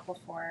a couple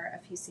for a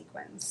few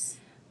sequins.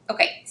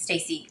 Okay,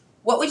 Stacy,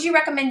 what would you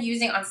recommend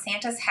using on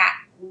Santa's hat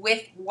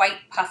with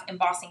white puff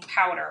embossing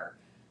powder?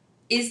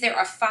 Is there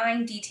a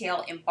fine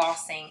detail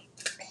embossing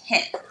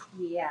pen?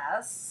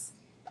 Yes.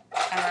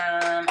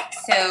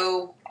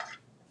 So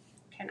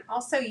Can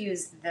also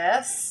use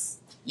this.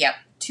 yep,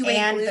 2A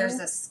And glue. there's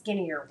a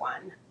skinnier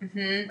one.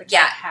 Mm-hmm. Which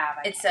Yeah, I have.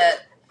 it's I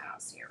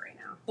don't see it right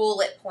now.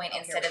 bullet point Oh,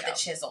 here instead we of the go.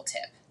 chisel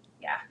tip.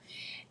 Yeah.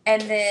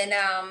 And then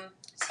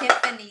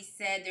Tiffany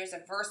said there's a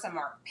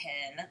Versamark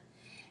pen.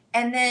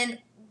 And then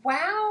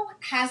Wow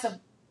has a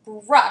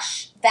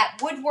brush that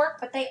would work,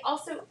 but they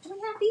also, do we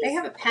have these? They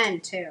have a pen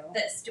too.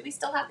 this. Do we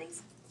still have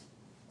these?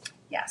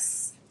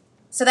 Yes.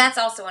 So that's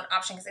also an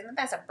option because I think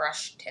that's a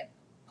brush tip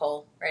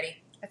pull.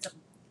 Ready? It's a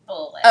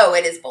bullet. Oh,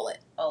 it is bullet.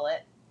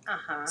 Bullet.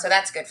 Uh-huh. So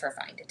that's good for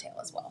fine detail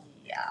as well.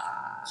 Yeah.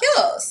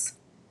 Yes.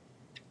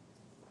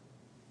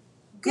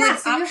 Good Yeah,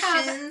 so you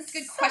have options.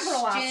 Good several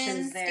questions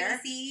options there.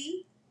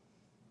 Stacey.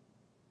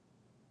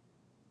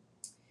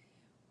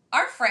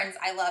 Our friends,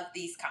 I love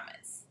these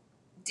comments.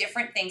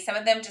 Different things. Some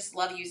of them just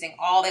love using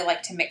all. They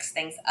like to mix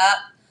things up.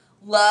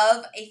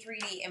 Love a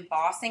 3D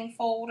embossing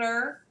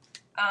folder.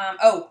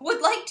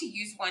 Would like to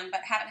use one,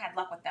 but haven't had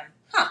luck with them.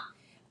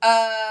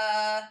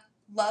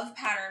 Love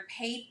pattern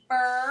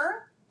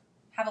paper.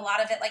 Have a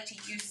lot of it. Like to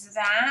use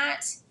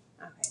that.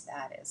 Okay,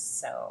 that is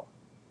so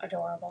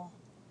adorable.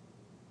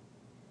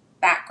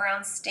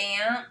 Background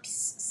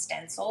stamps,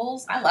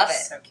 stencils. I love it.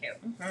 So cute.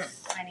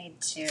 I need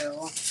to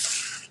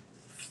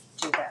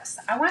do this.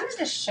 I wanted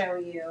to show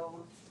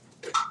you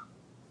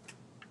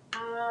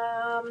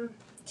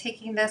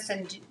taking this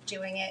and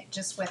doing it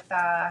just with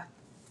the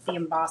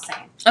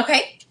embossing.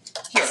 Okay.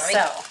 Here, let me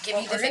So, give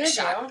what you the we're big gonna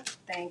shot. do,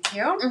 thank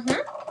you.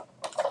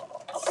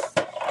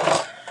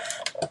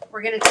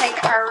 We're going to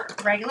take our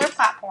regular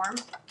platform.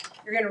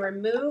 You're going to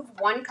remove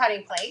one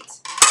cutting plate,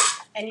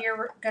 and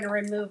you're going to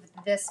remove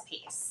this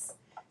piece.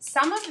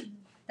 Some of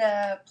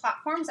the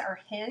platforms are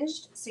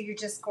hinged, so you're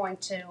just going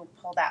to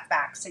pull that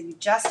back. So you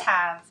just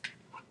have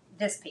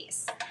this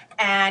piece.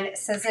 And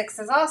Sizzix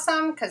is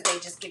awesome because they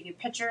just give you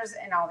pictures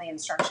and all the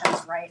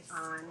instructions right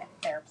on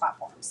their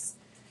platforms.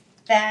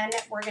 Then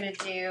we're going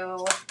to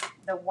do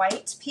the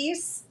white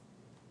piece,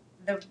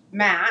 the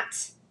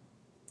matte.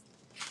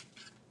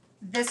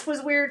 This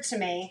was weird to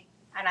me,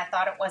 and I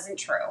thought it wasn't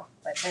true,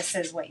 but this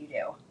is what you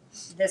do.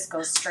 This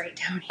goes straight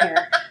down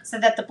here so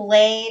that the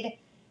blade,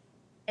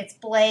 it's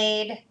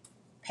blade,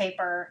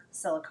 paper,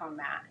 silicone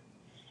matte.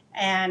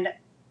 And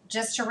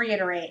just to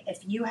reiterate, if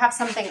you have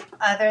something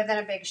other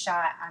than a big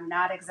shot, I'm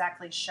not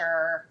exactly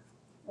sure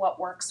what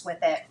works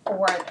with it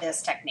or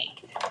this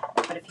technique.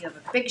 But if you have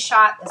a big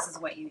shot, this is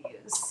what you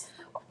use.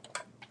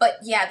 But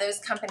yeah, those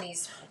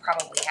companies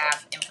probably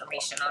have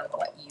information on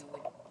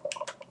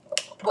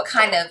what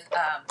kind of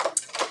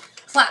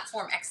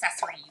platform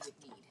accessory you would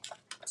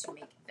need to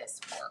make this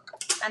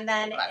work. And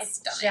then That's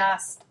it stunning.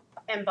 just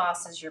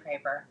embosses your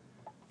paper.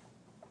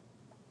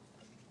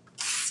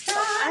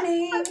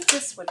 Stunning. I thought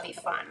this would be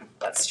fun.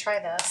 Let's try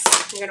this.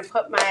 I'm going to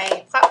put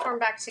my platform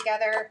back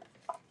together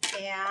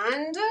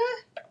and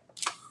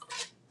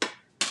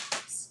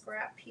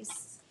scrap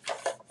piece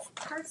of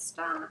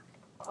cardstock.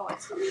 Oh,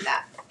 it's going to be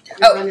that.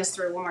 Run this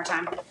through one more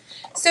time.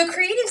 So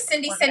Creative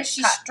Cindy We're said gonna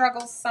she cut.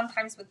 struggles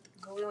sometimes with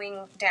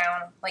gluing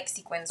down like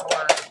sequins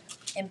or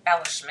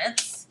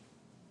embellishments.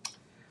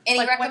 Any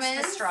Like, recommends?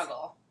 what's the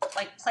struggle?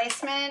 Like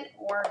placement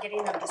or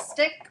getting them to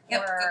stick?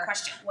 Yep, or good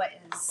question. What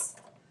is?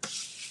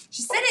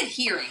 She said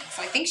adhering,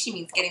 so I think she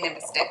means getting them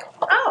to stick.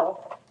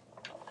 Oh,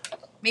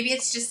 Maybe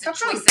it's just a Okay.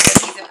 choice of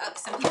adhesive.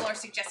 Some people are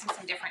suggesting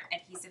some different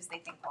adhesives they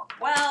think work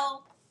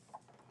well.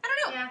 I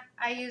don't know. yeah.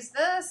 I use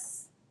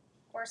this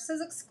or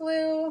Sizzix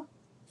glue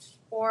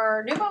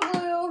or Nuvo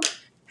glue.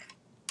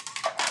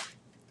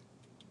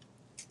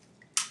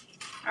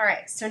 All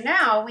right, so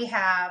now we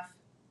have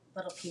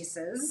little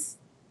pieces,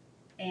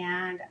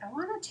 and I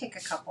want to take a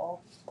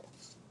couple.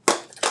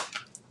 If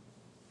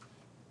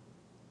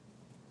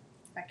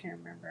I can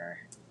remember.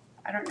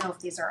 I don't know if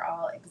these are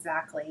all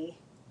exactly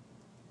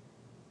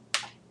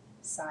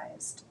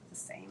sized the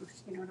same.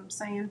 You know what I'm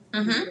saying?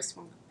 Mhm. This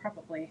one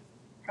probably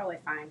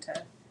fine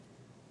to.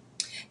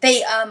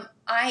 They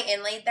I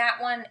inlaid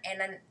that one, and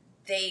then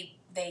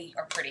they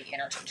are pretty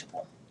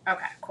interchangeable.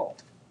 Okay, cool.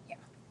 Yeah.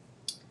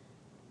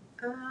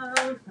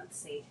 Let's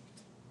see.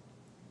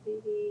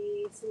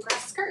 Maybe some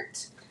grass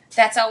skirt.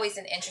 That's always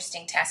an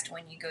interesting test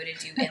when you go to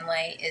do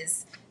inlay.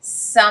 Is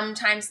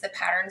sometimes the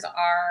patterns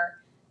are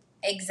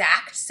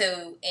exact,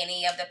 so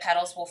any of the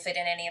petals will fit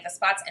in any of the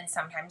spots, and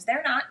sometimes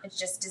they're not. It's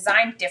just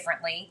designed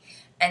differently,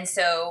 and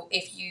so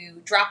if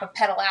you drop a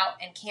petal out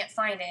and can't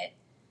find it,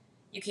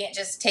 you can't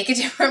just take a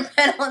different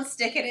petal and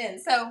stick it in.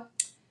 So,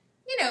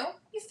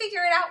 you figure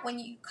it out when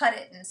you cut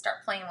it and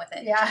start playing with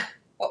it. Yeah.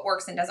 What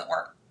works and doesn't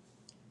work.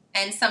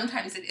 And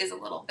sometimes it is a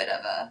little bit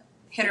of a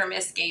hit or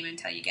miss game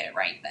until you get it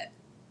right, but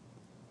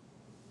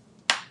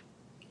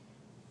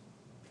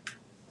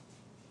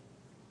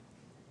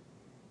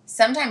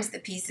sometimes the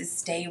pieces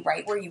stay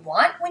right where you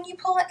want when you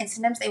pull it, and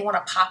sometimes they want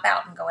to pop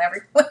out and go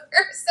everywhere.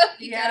 So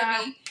you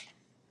gotta be.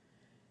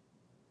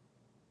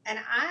 And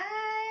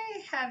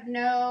I have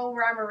no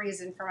rhyme or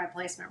reason for my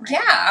placement right Yeah,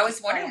 now. I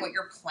was wondering what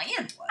your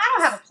plan was. I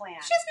don't have a plan.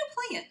 She has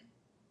no plan.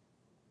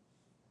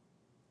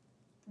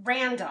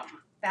 Random.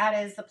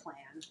 That is the plan.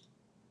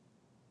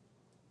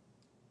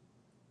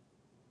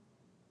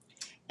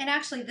 And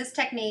actually, this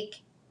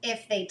technique,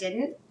 if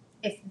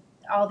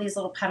all these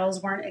little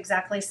petals weren't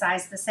exactly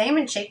sized the same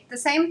and shaped the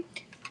same,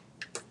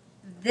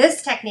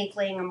 this technique,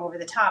 laying them over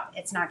the top,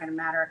 it's not going to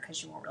matter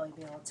because you won't really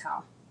be able to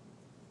tell.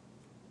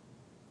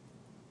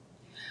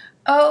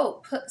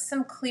 Oh, put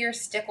some clear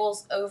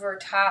stickles over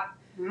top.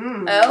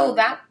 Mm. Oh,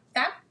 that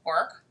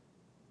work.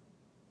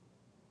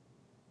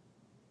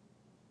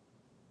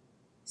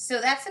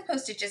 So that's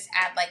supposed to just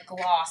add like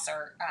gloss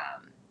or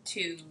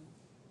to.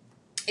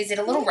 Is it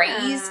a little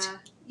raised?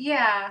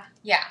 Yeah.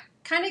 Yeah.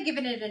 Kind of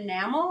giving it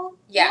enamel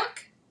Yeah.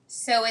 look.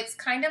 So it's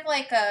kind of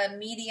like a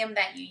medium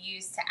that you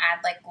use to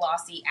add like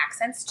glossy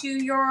accents to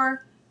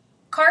your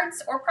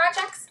cards or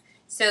projects.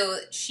 So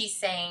she's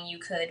saying you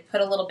could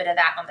put a little bit of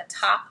that on the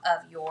top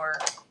of your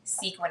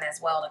sequin as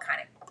well to kind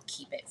of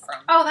keep it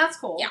from. Oh, that's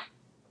cool. Yeah.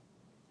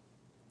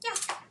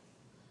 Yeah.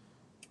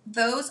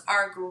 Those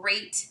are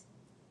great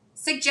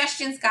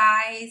suggestions,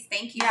 guys.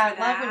 Thank you for that.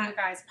 I love when you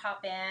guys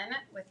pop in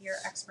with your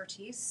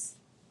expertise.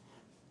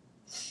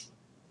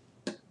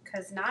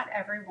 Because not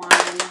everyone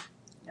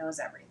knows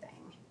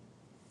everything.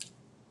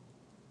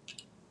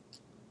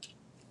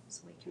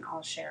 So we can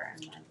all share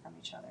and learn from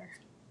each other.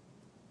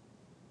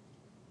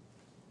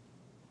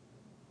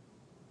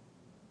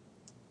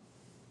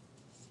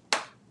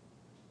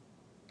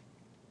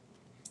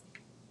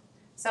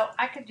 So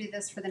I could do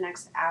this for the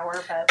next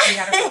hour, but we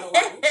gotta go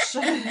to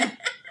lunch.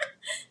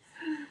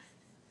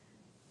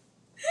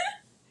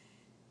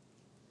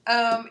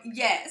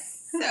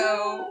 Yes.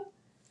 So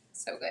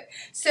good.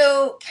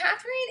 So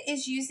Catherine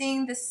is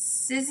using the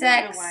Sizzix.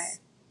 I don't know why.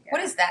 Yeah.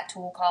 What is that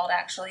tool called,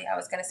 actually? I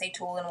was going to say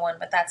tool in one,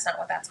 but that's not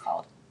what that's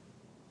called.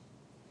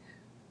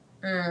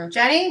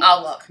 Jenny?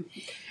 I'll look.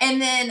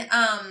 And then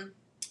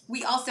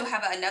we also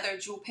have another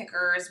jewel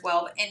picker as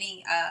well. But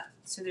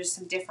so there's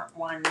some different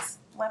ones.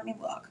 Let me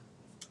look.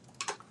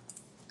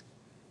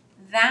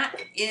 That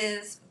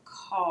is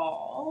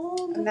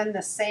called... And then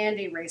the sand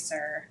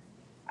eraser.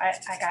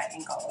 I got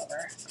ink all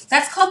over.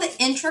 That's called the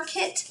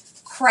Intricate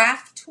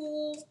Craft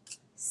Tool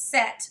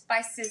Set by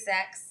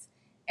Sizzix.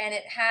 And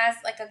it has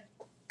like a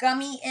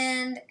gummy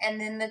end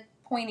and then the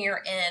pointier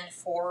end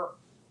for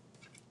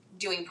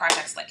doing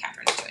projects like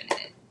Catherine's doing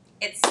it.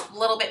 It's a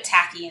little bit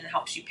tacky and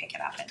helps you pick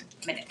it up and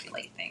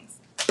manipulate things.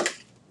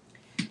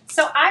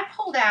 So I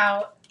pulled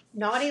out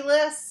Naughty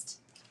List.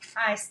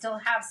 I still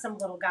have some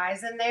little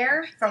guys in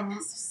there from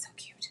so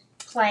cute.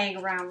 Playing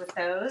around with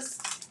those.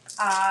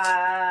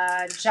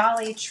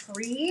 Jolly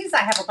Trees. I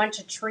have a bunch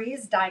of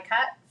trees die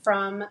cut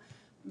from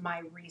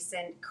my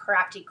recent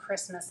Crafty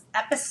Christmas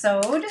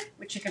episode,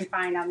 which you can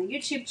find on the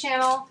YouTube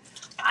channel.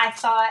 I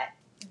thought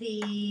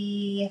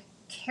the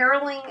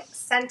Caroling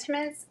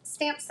Sentiments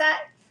stamp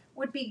set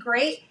would be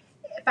great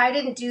if I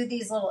didn't do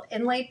these little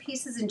inlay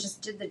pieces and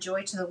just did the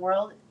Joy to the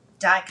World,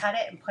 die cut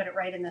it and put it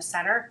right in the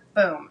center.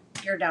 Boom,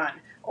 you're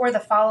done. Or the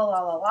Fa La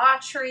La La La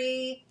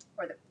tree,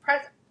 or the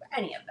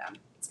any of them.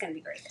 It's going to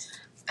be great.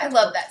 I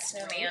love that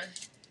snowman.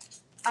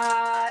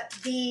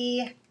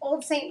 The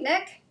Old St.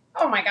 Nick.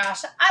 Oh my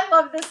gosh, I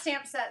love this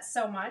stamp set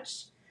so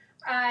much.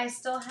 I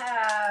still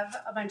have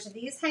a bunch of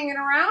these hanging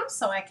around,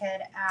 so I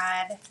could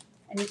add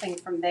anything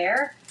from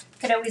there.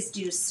 Could always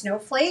do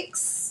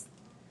snowflakes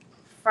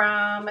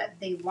from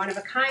the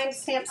one-of-a-kind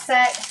stamp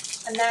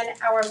set. And then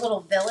our little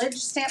village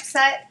stamp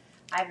set.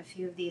 I have a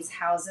few of these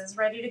houses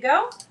ready to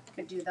go.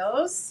 Could do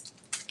those.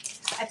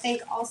 I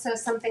think also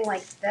something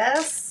like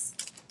this.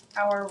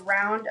 Our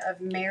Round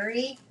of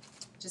Merry.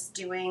 Just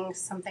doing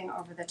something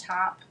over the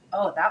top.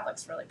 Oh, that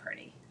looks really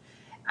pretty.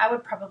 I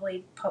would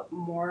probably put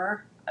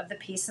more of the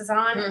pieces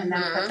on and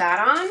then put that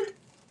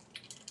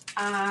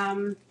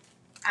on.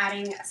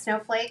 Adding a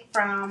snowflake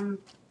from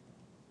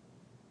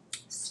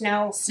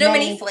Snow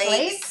Many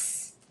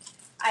Flakes.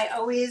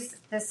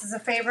 This is a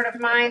favorite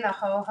of mine, the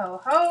Ho Ho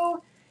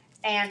Ho.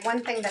 And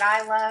one thing that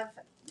I love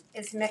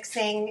is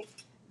mixing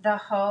the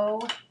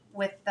ho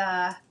with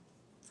the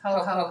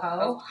Ho Ho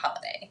Ho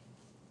holiday.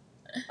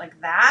 Like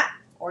that.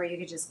 Or you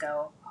could just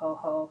go Ho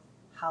Ho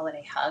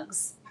Holiday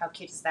Hugs. How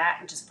cute is that?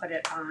 And just put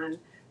it on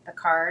the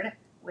card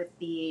with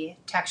the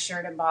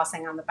textured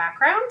embossing on the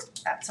background.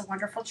 That's a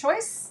wonderful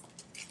choice.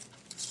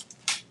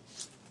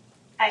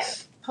 I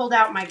pulled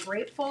out my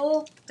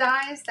Grateful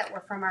dies that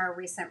were from our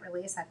recent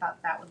release. I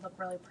thought that would look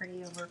really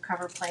pretty over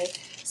cover plate.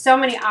 So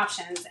many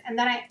options. And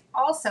then I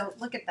also,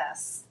 look at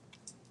this.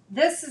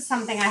 This is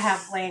something I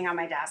have laying on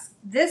my desk.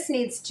 This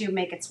needs to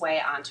make its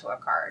way onto a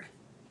card.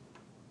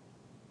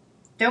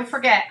 Don't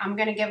forget, I'm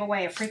going to give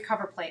away a free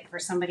cover plate for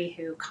somebody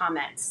who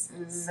comments.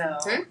 So,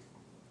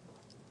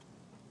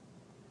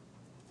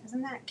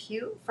 isn't that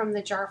cute? From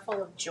the Jar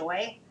Full of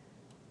Joy.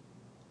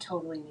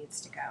 Totally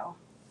needs to go.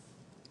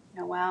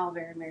 Noel,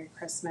 very Merry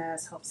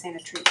Christmas. Hope Santa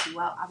treats you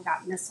well. I've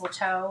got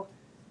mistletoe.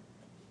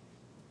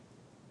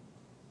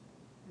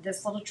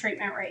 This little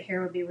treatment right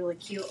here would be really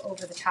cute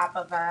over the top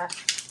of a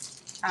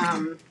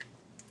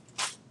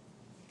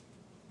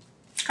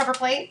cover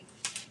plate.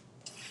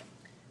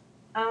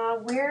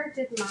 Where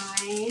did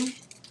my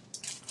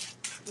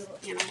little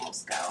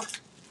animals go?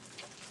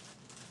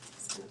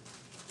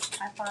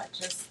 I thought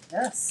just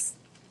this.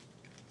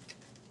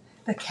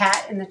 The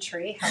cat in the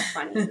tree. How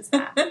funny is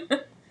that?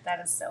 That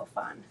is so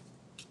fun.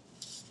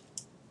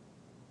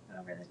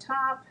 Over the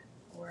top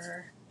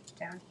or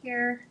down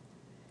here.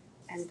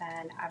 And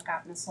then I've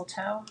got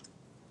mistletoe.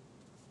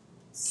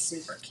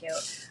 Super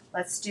cute.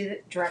 Let's do the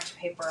direct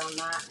paper on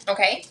that.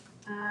 Okay.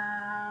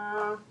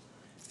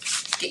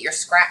 Get your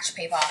scratch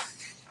paper.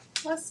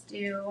 Let's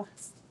do...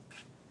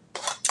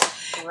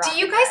 Do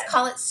you guys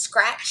call it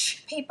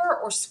scratch paper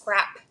or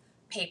scrap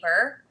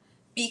paper?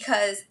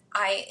 Because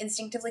I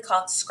instinctively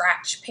call it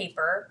scratch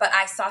paper, but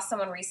I saw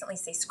someone recently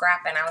say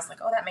scrap, and I was like,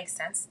 oh, that makes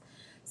sense.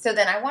 So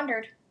then I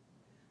wondered.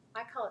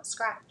 I call it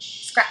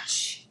scratch.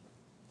 Scratch.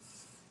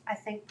 I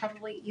think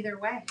probably either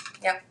way.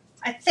 Yep.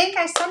 I think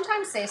I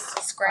sometimes say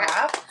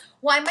scrap.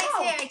 Well, I might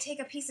say I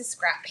take a piece of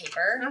scrap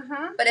paper,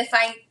 Uh-huh. but if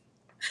I...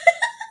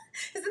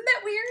 Isn't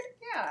that weird?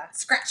 Yeah.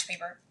 Scratch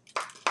paper.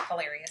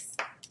 Hilarious.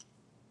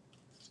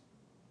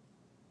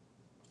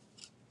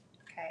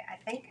 Okay,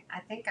 I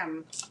think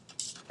I'm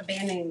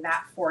abandoning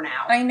that for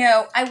now. I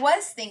know. I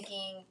was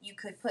thinking you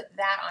could put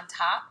that on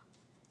top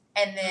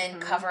and then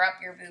cover up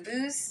your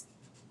boo-boos.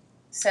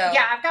 So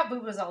yeah, I've got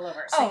boo-boos all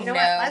over. So you know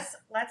no. what?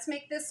 Let's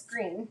make this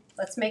green.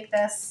 Let's make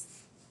this.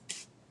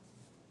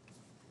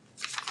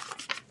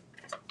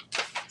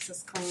 This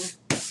is clean.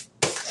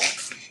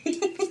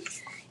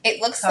 It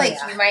looks like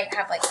you might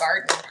have like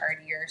garden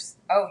partiers.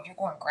 Oh, you're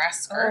going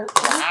grass skirt.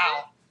 Oh.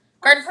 Wow.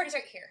 Garden party's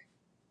right here.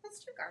 Let's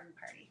do garden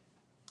party.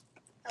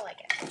 I like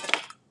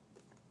it.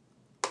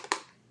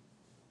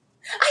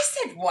 I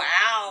said,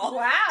 wow.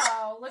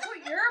 Wow, look what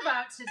you're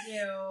about to do.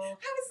 I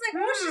was like,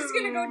 oh, she's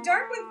going to go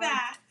dark with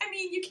that. I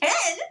mean, you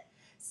can.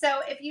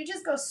 So if you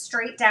just go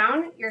straight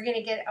down, you're going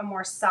to get a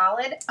more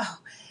solid. Oh,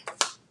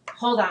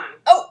 hold on.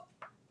 Oh.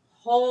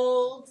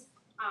 Hold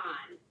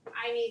on.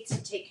 I need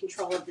to take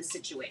control of the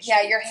situation.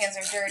 Yeah, your hands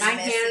are dirty, My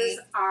Missy. hands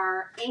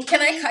are inky.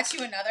 Can I cut you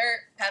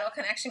another pedal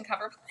connection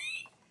cover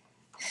plate?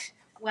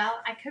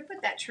 Well, I could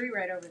put that tree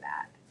right over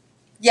that.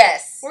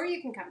 Yes. Or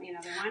you can cut me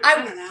another one. I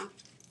don't know.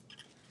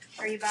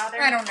 Are you bothered?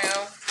 I don't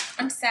know.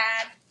 I'm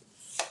sad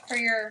for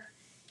your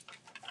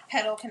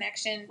pedal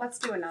connection Let's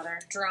do another.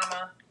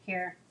 drama.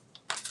 Here.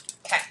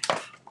 Okay.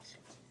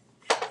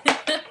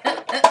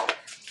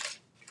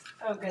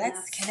 Oh, goodness.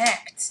 Let's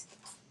connect.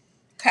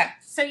 Okay.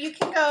 So you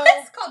can go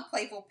It's called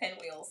playful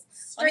pinwheels.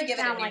 Let me straight give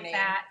it a down new like name.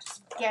 that,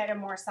 get a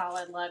more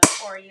solid look,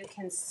 or you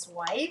can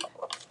swipe,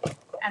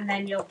 and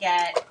then you'll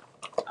get,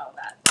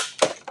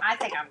 I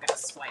think I'm going to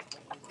swipe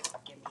when you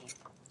give me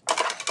the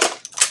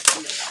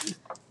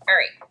one. All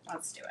right.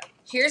 Let's do it.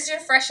 Here's your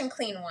fresh and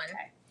clean one.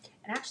 Okay.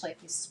 And actually, if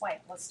you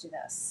swipe, let's do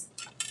this.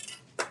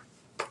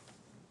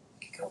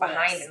 Go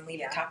behind and leave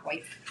the top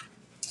white.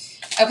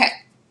 Okay.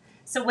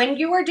 So when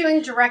you are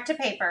doing direct to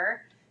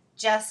paper,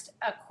 just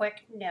a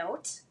quick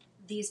note,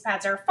 these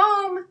pads are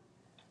foam.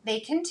 They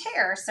can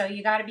tear, so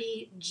you got to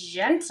be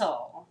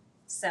gentle.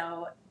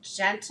 So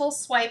gentle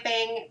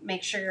swiping,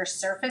 make sure your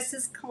surface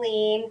is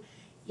clean.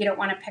 You don't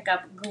want to pick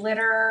up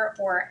glitter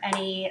or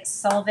any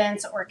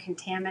solvents or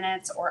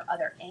contaminants or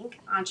other ink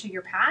onto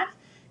your pad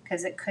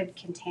because it could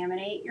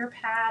contaminate your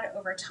pad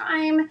over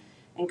time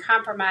and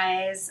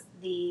compromise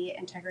the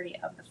integrity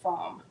of the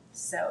foam.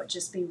 So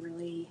just be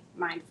really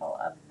mindful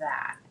of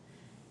that.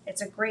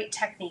 It's a great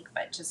technique,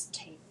 but just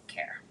take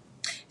care.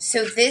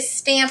 So this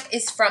stamp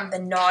is from the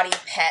Naughty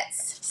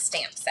Pets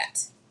stamp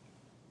set.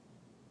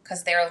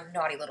 Because they're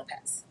naughty little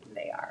pets.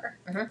 They are.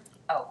 Mm-hmm.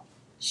 Oh,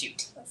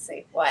 shoot. Let's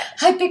see. What?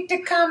 I picked a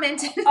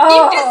comment.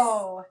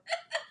 Oh!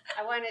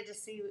 I wanted to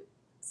see.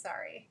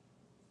 Sorry.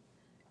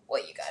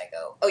 Well, you gotta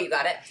go. Oh, you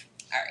got it?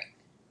 All right.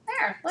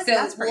 There. Look, So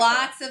that's pretty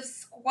lots of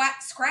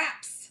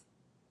scraps.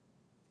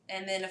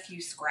 And then a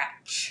few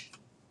scratch.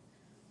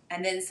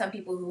 And then some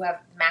people who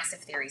have massive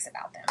theories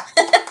about them.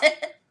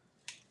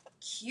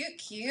 Cute,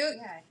 cute.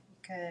 cool. Yeah, you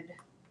could.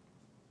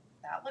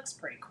 That looks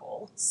pretty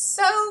cool.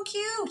 So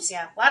cute.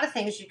 Yeah, a lot of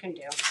things you can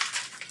do.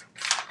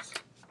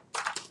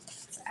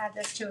 Let's add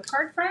this to a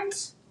card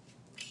front.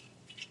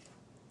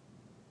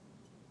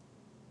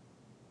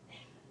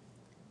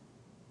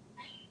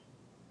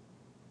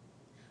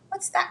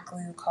 What's that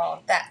glue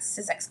called? That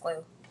Sizzix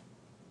glue.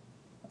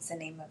 What's the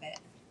name of it?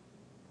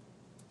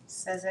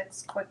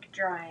 Sizzix Quick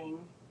Drying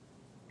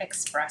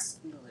Express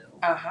Glue.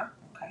 Uh-huh.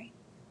 Okay.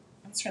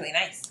 That's really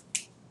nice.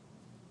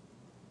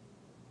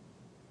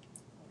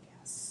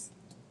 Yes.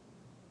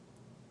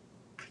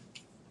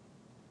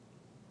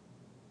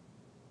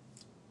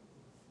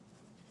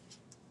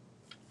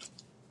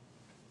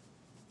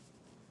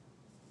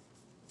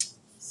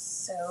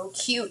 So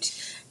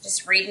cute.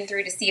 Just reading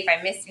through to see if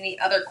I missed any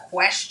other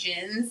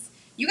questions.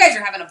 You guys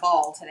are having a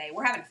ball today.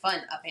 We're having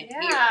fun up in here.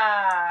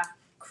 Yeah.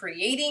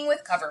 Creating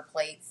with cover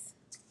plates.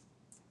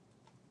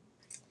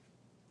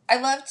 I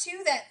love,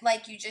 too, that,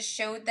 like, you just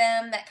showed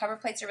them that cover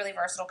plates are really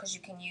versatile because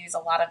you can use a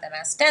lot of them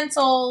as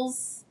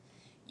stencils.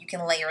 You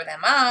can layer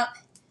them up.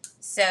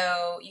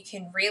 So you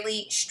can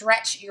really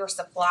stretch your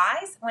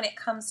supplies when it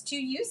comes to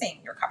using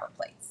your cover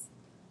plates.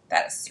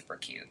 That is super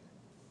cute.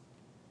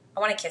 I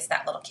want to kiss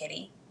that little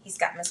kitty. He's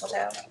got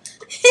mistletoe.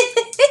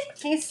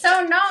 He's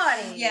so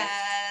naughty.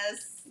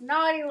 Yes.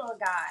 Naughty little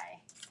guy.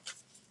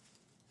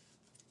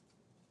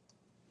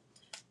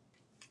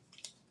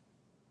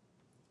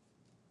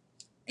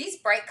 These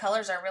bright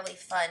colors are really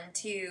fun,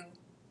 too,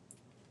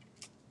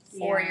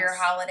 for your Yes.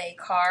 holiday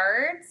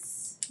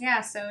cards.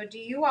 Yeah, so do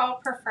you all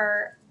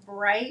prefer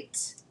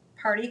bright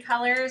party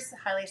colors,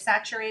 highly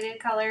saturated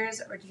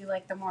colors, or do you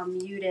like the more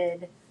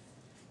muted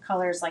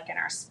colors like in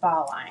our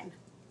spa line?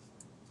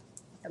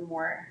 The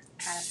more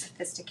kind of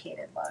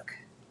sophisticated look.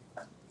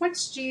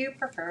 Which do you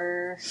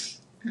prefer?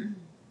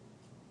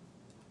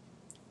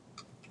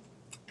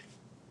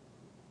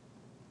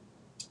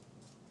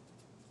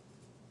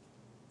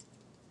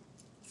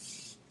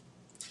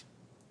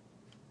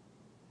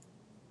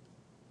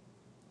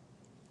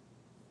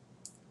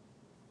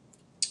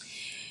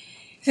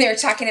 They were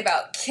talking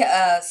about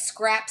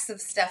scraps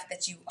of stuff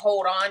that you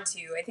hold on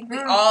to. I think we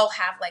all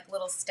have like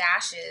little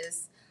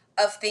stashes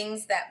of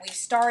things that we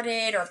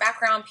started or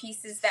background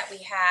pieces that we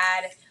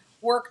had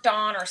worked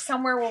on or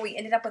somewhere where we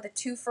ended up with a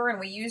twofer and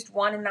we used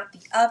one and not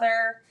the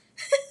other.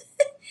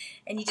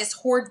 And you just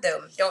hoard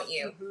them, don't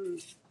you? Mm-hmm.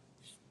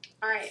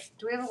 All right.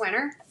 Do we have a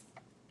winner?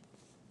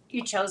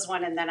 You chose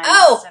one and then I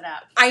messed it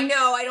up. I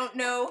know. I don't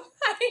know.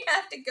 I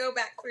have to go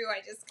back through.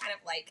 I just kind of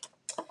like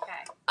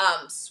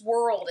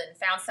swirled and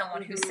found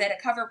someone who said a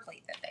cover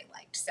plate that they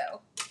liked.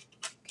 So you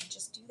can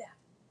just do that.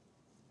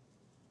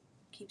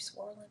 Keep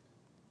swirling.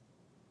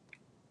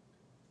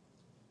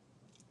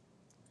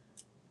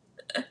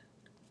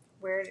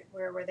 Where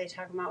were they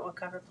talking about what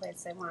cover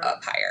plates they want?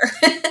 Up higher.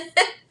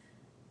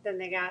 Then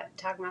they got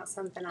talking about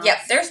something else.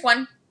 Yep, there's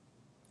one.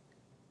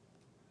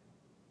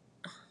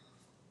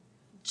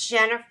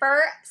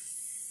 Jennifer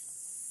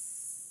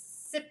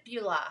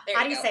Cipula.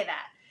 How do you go. say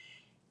that?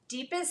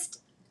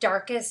 Deepest,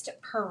 darkest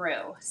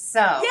Peru.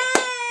 So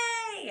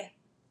Yay!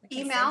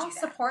 email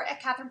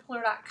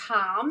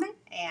support@catherinepluto.com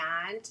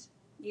and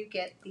you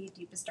get the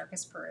Deepest,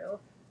 Darkest Peru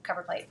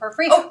cover plate for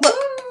free. Oh, look.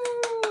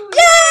 Woo!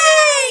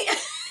 Yay!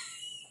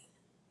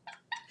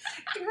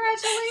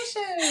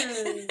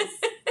 Congratulations.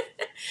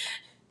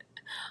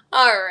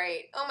 All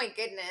right. Oh my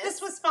goodness.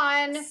 This was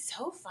fun.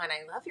 So fun.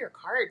 I love your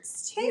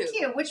cards too. Thank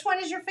you. Which one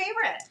is your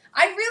favorite?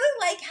 I really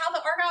like how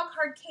the Argyle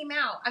card came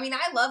out. I mean,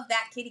 I love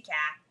that kitty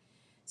cat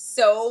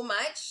so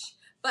much,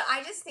 but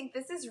I just think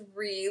this is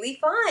really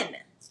fun.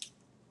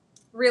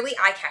 Really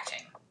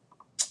eye-catching.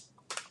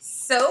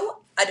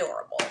 So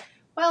adorable.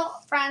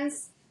 Well,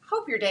 friends,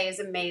 hope your day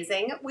is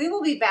amazing. We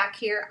will be back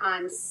here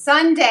on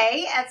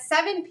Sunday at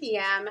 7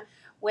 p.m.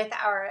 with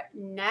our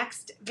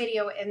next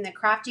video in the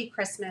Crafty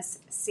Christmas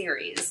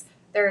series.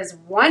 There is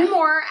one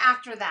more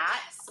after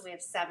that, so we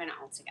have 7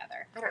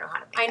 altogether. I don't know how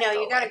to make I know, that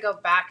you got to go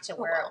back to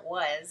where it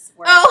was,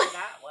 wherever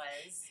that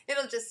was.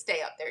 It'll just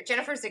stay up there.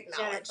 Jennifer's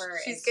acknowledged.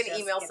 She's going to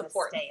email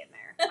support. Stay in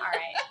there. All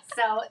right.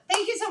 So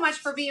thank you so much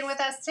for being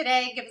with us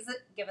today.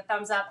 Give a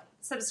thumbs up.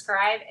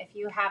 Subscribe if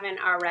you haven't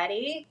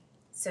already.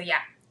 So yeah,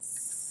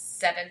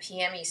 7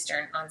 p.m.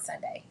 Eastern on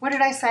Sunday. What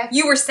did I say?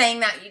 You were saying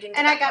that you didn't.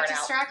 And get I got that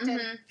part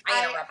distracted. out.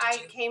 I interrupted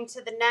you. I came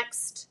to the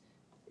next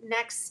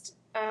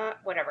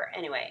whatever.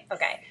 Anyway,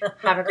 okay.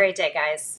 Have a great day, guys.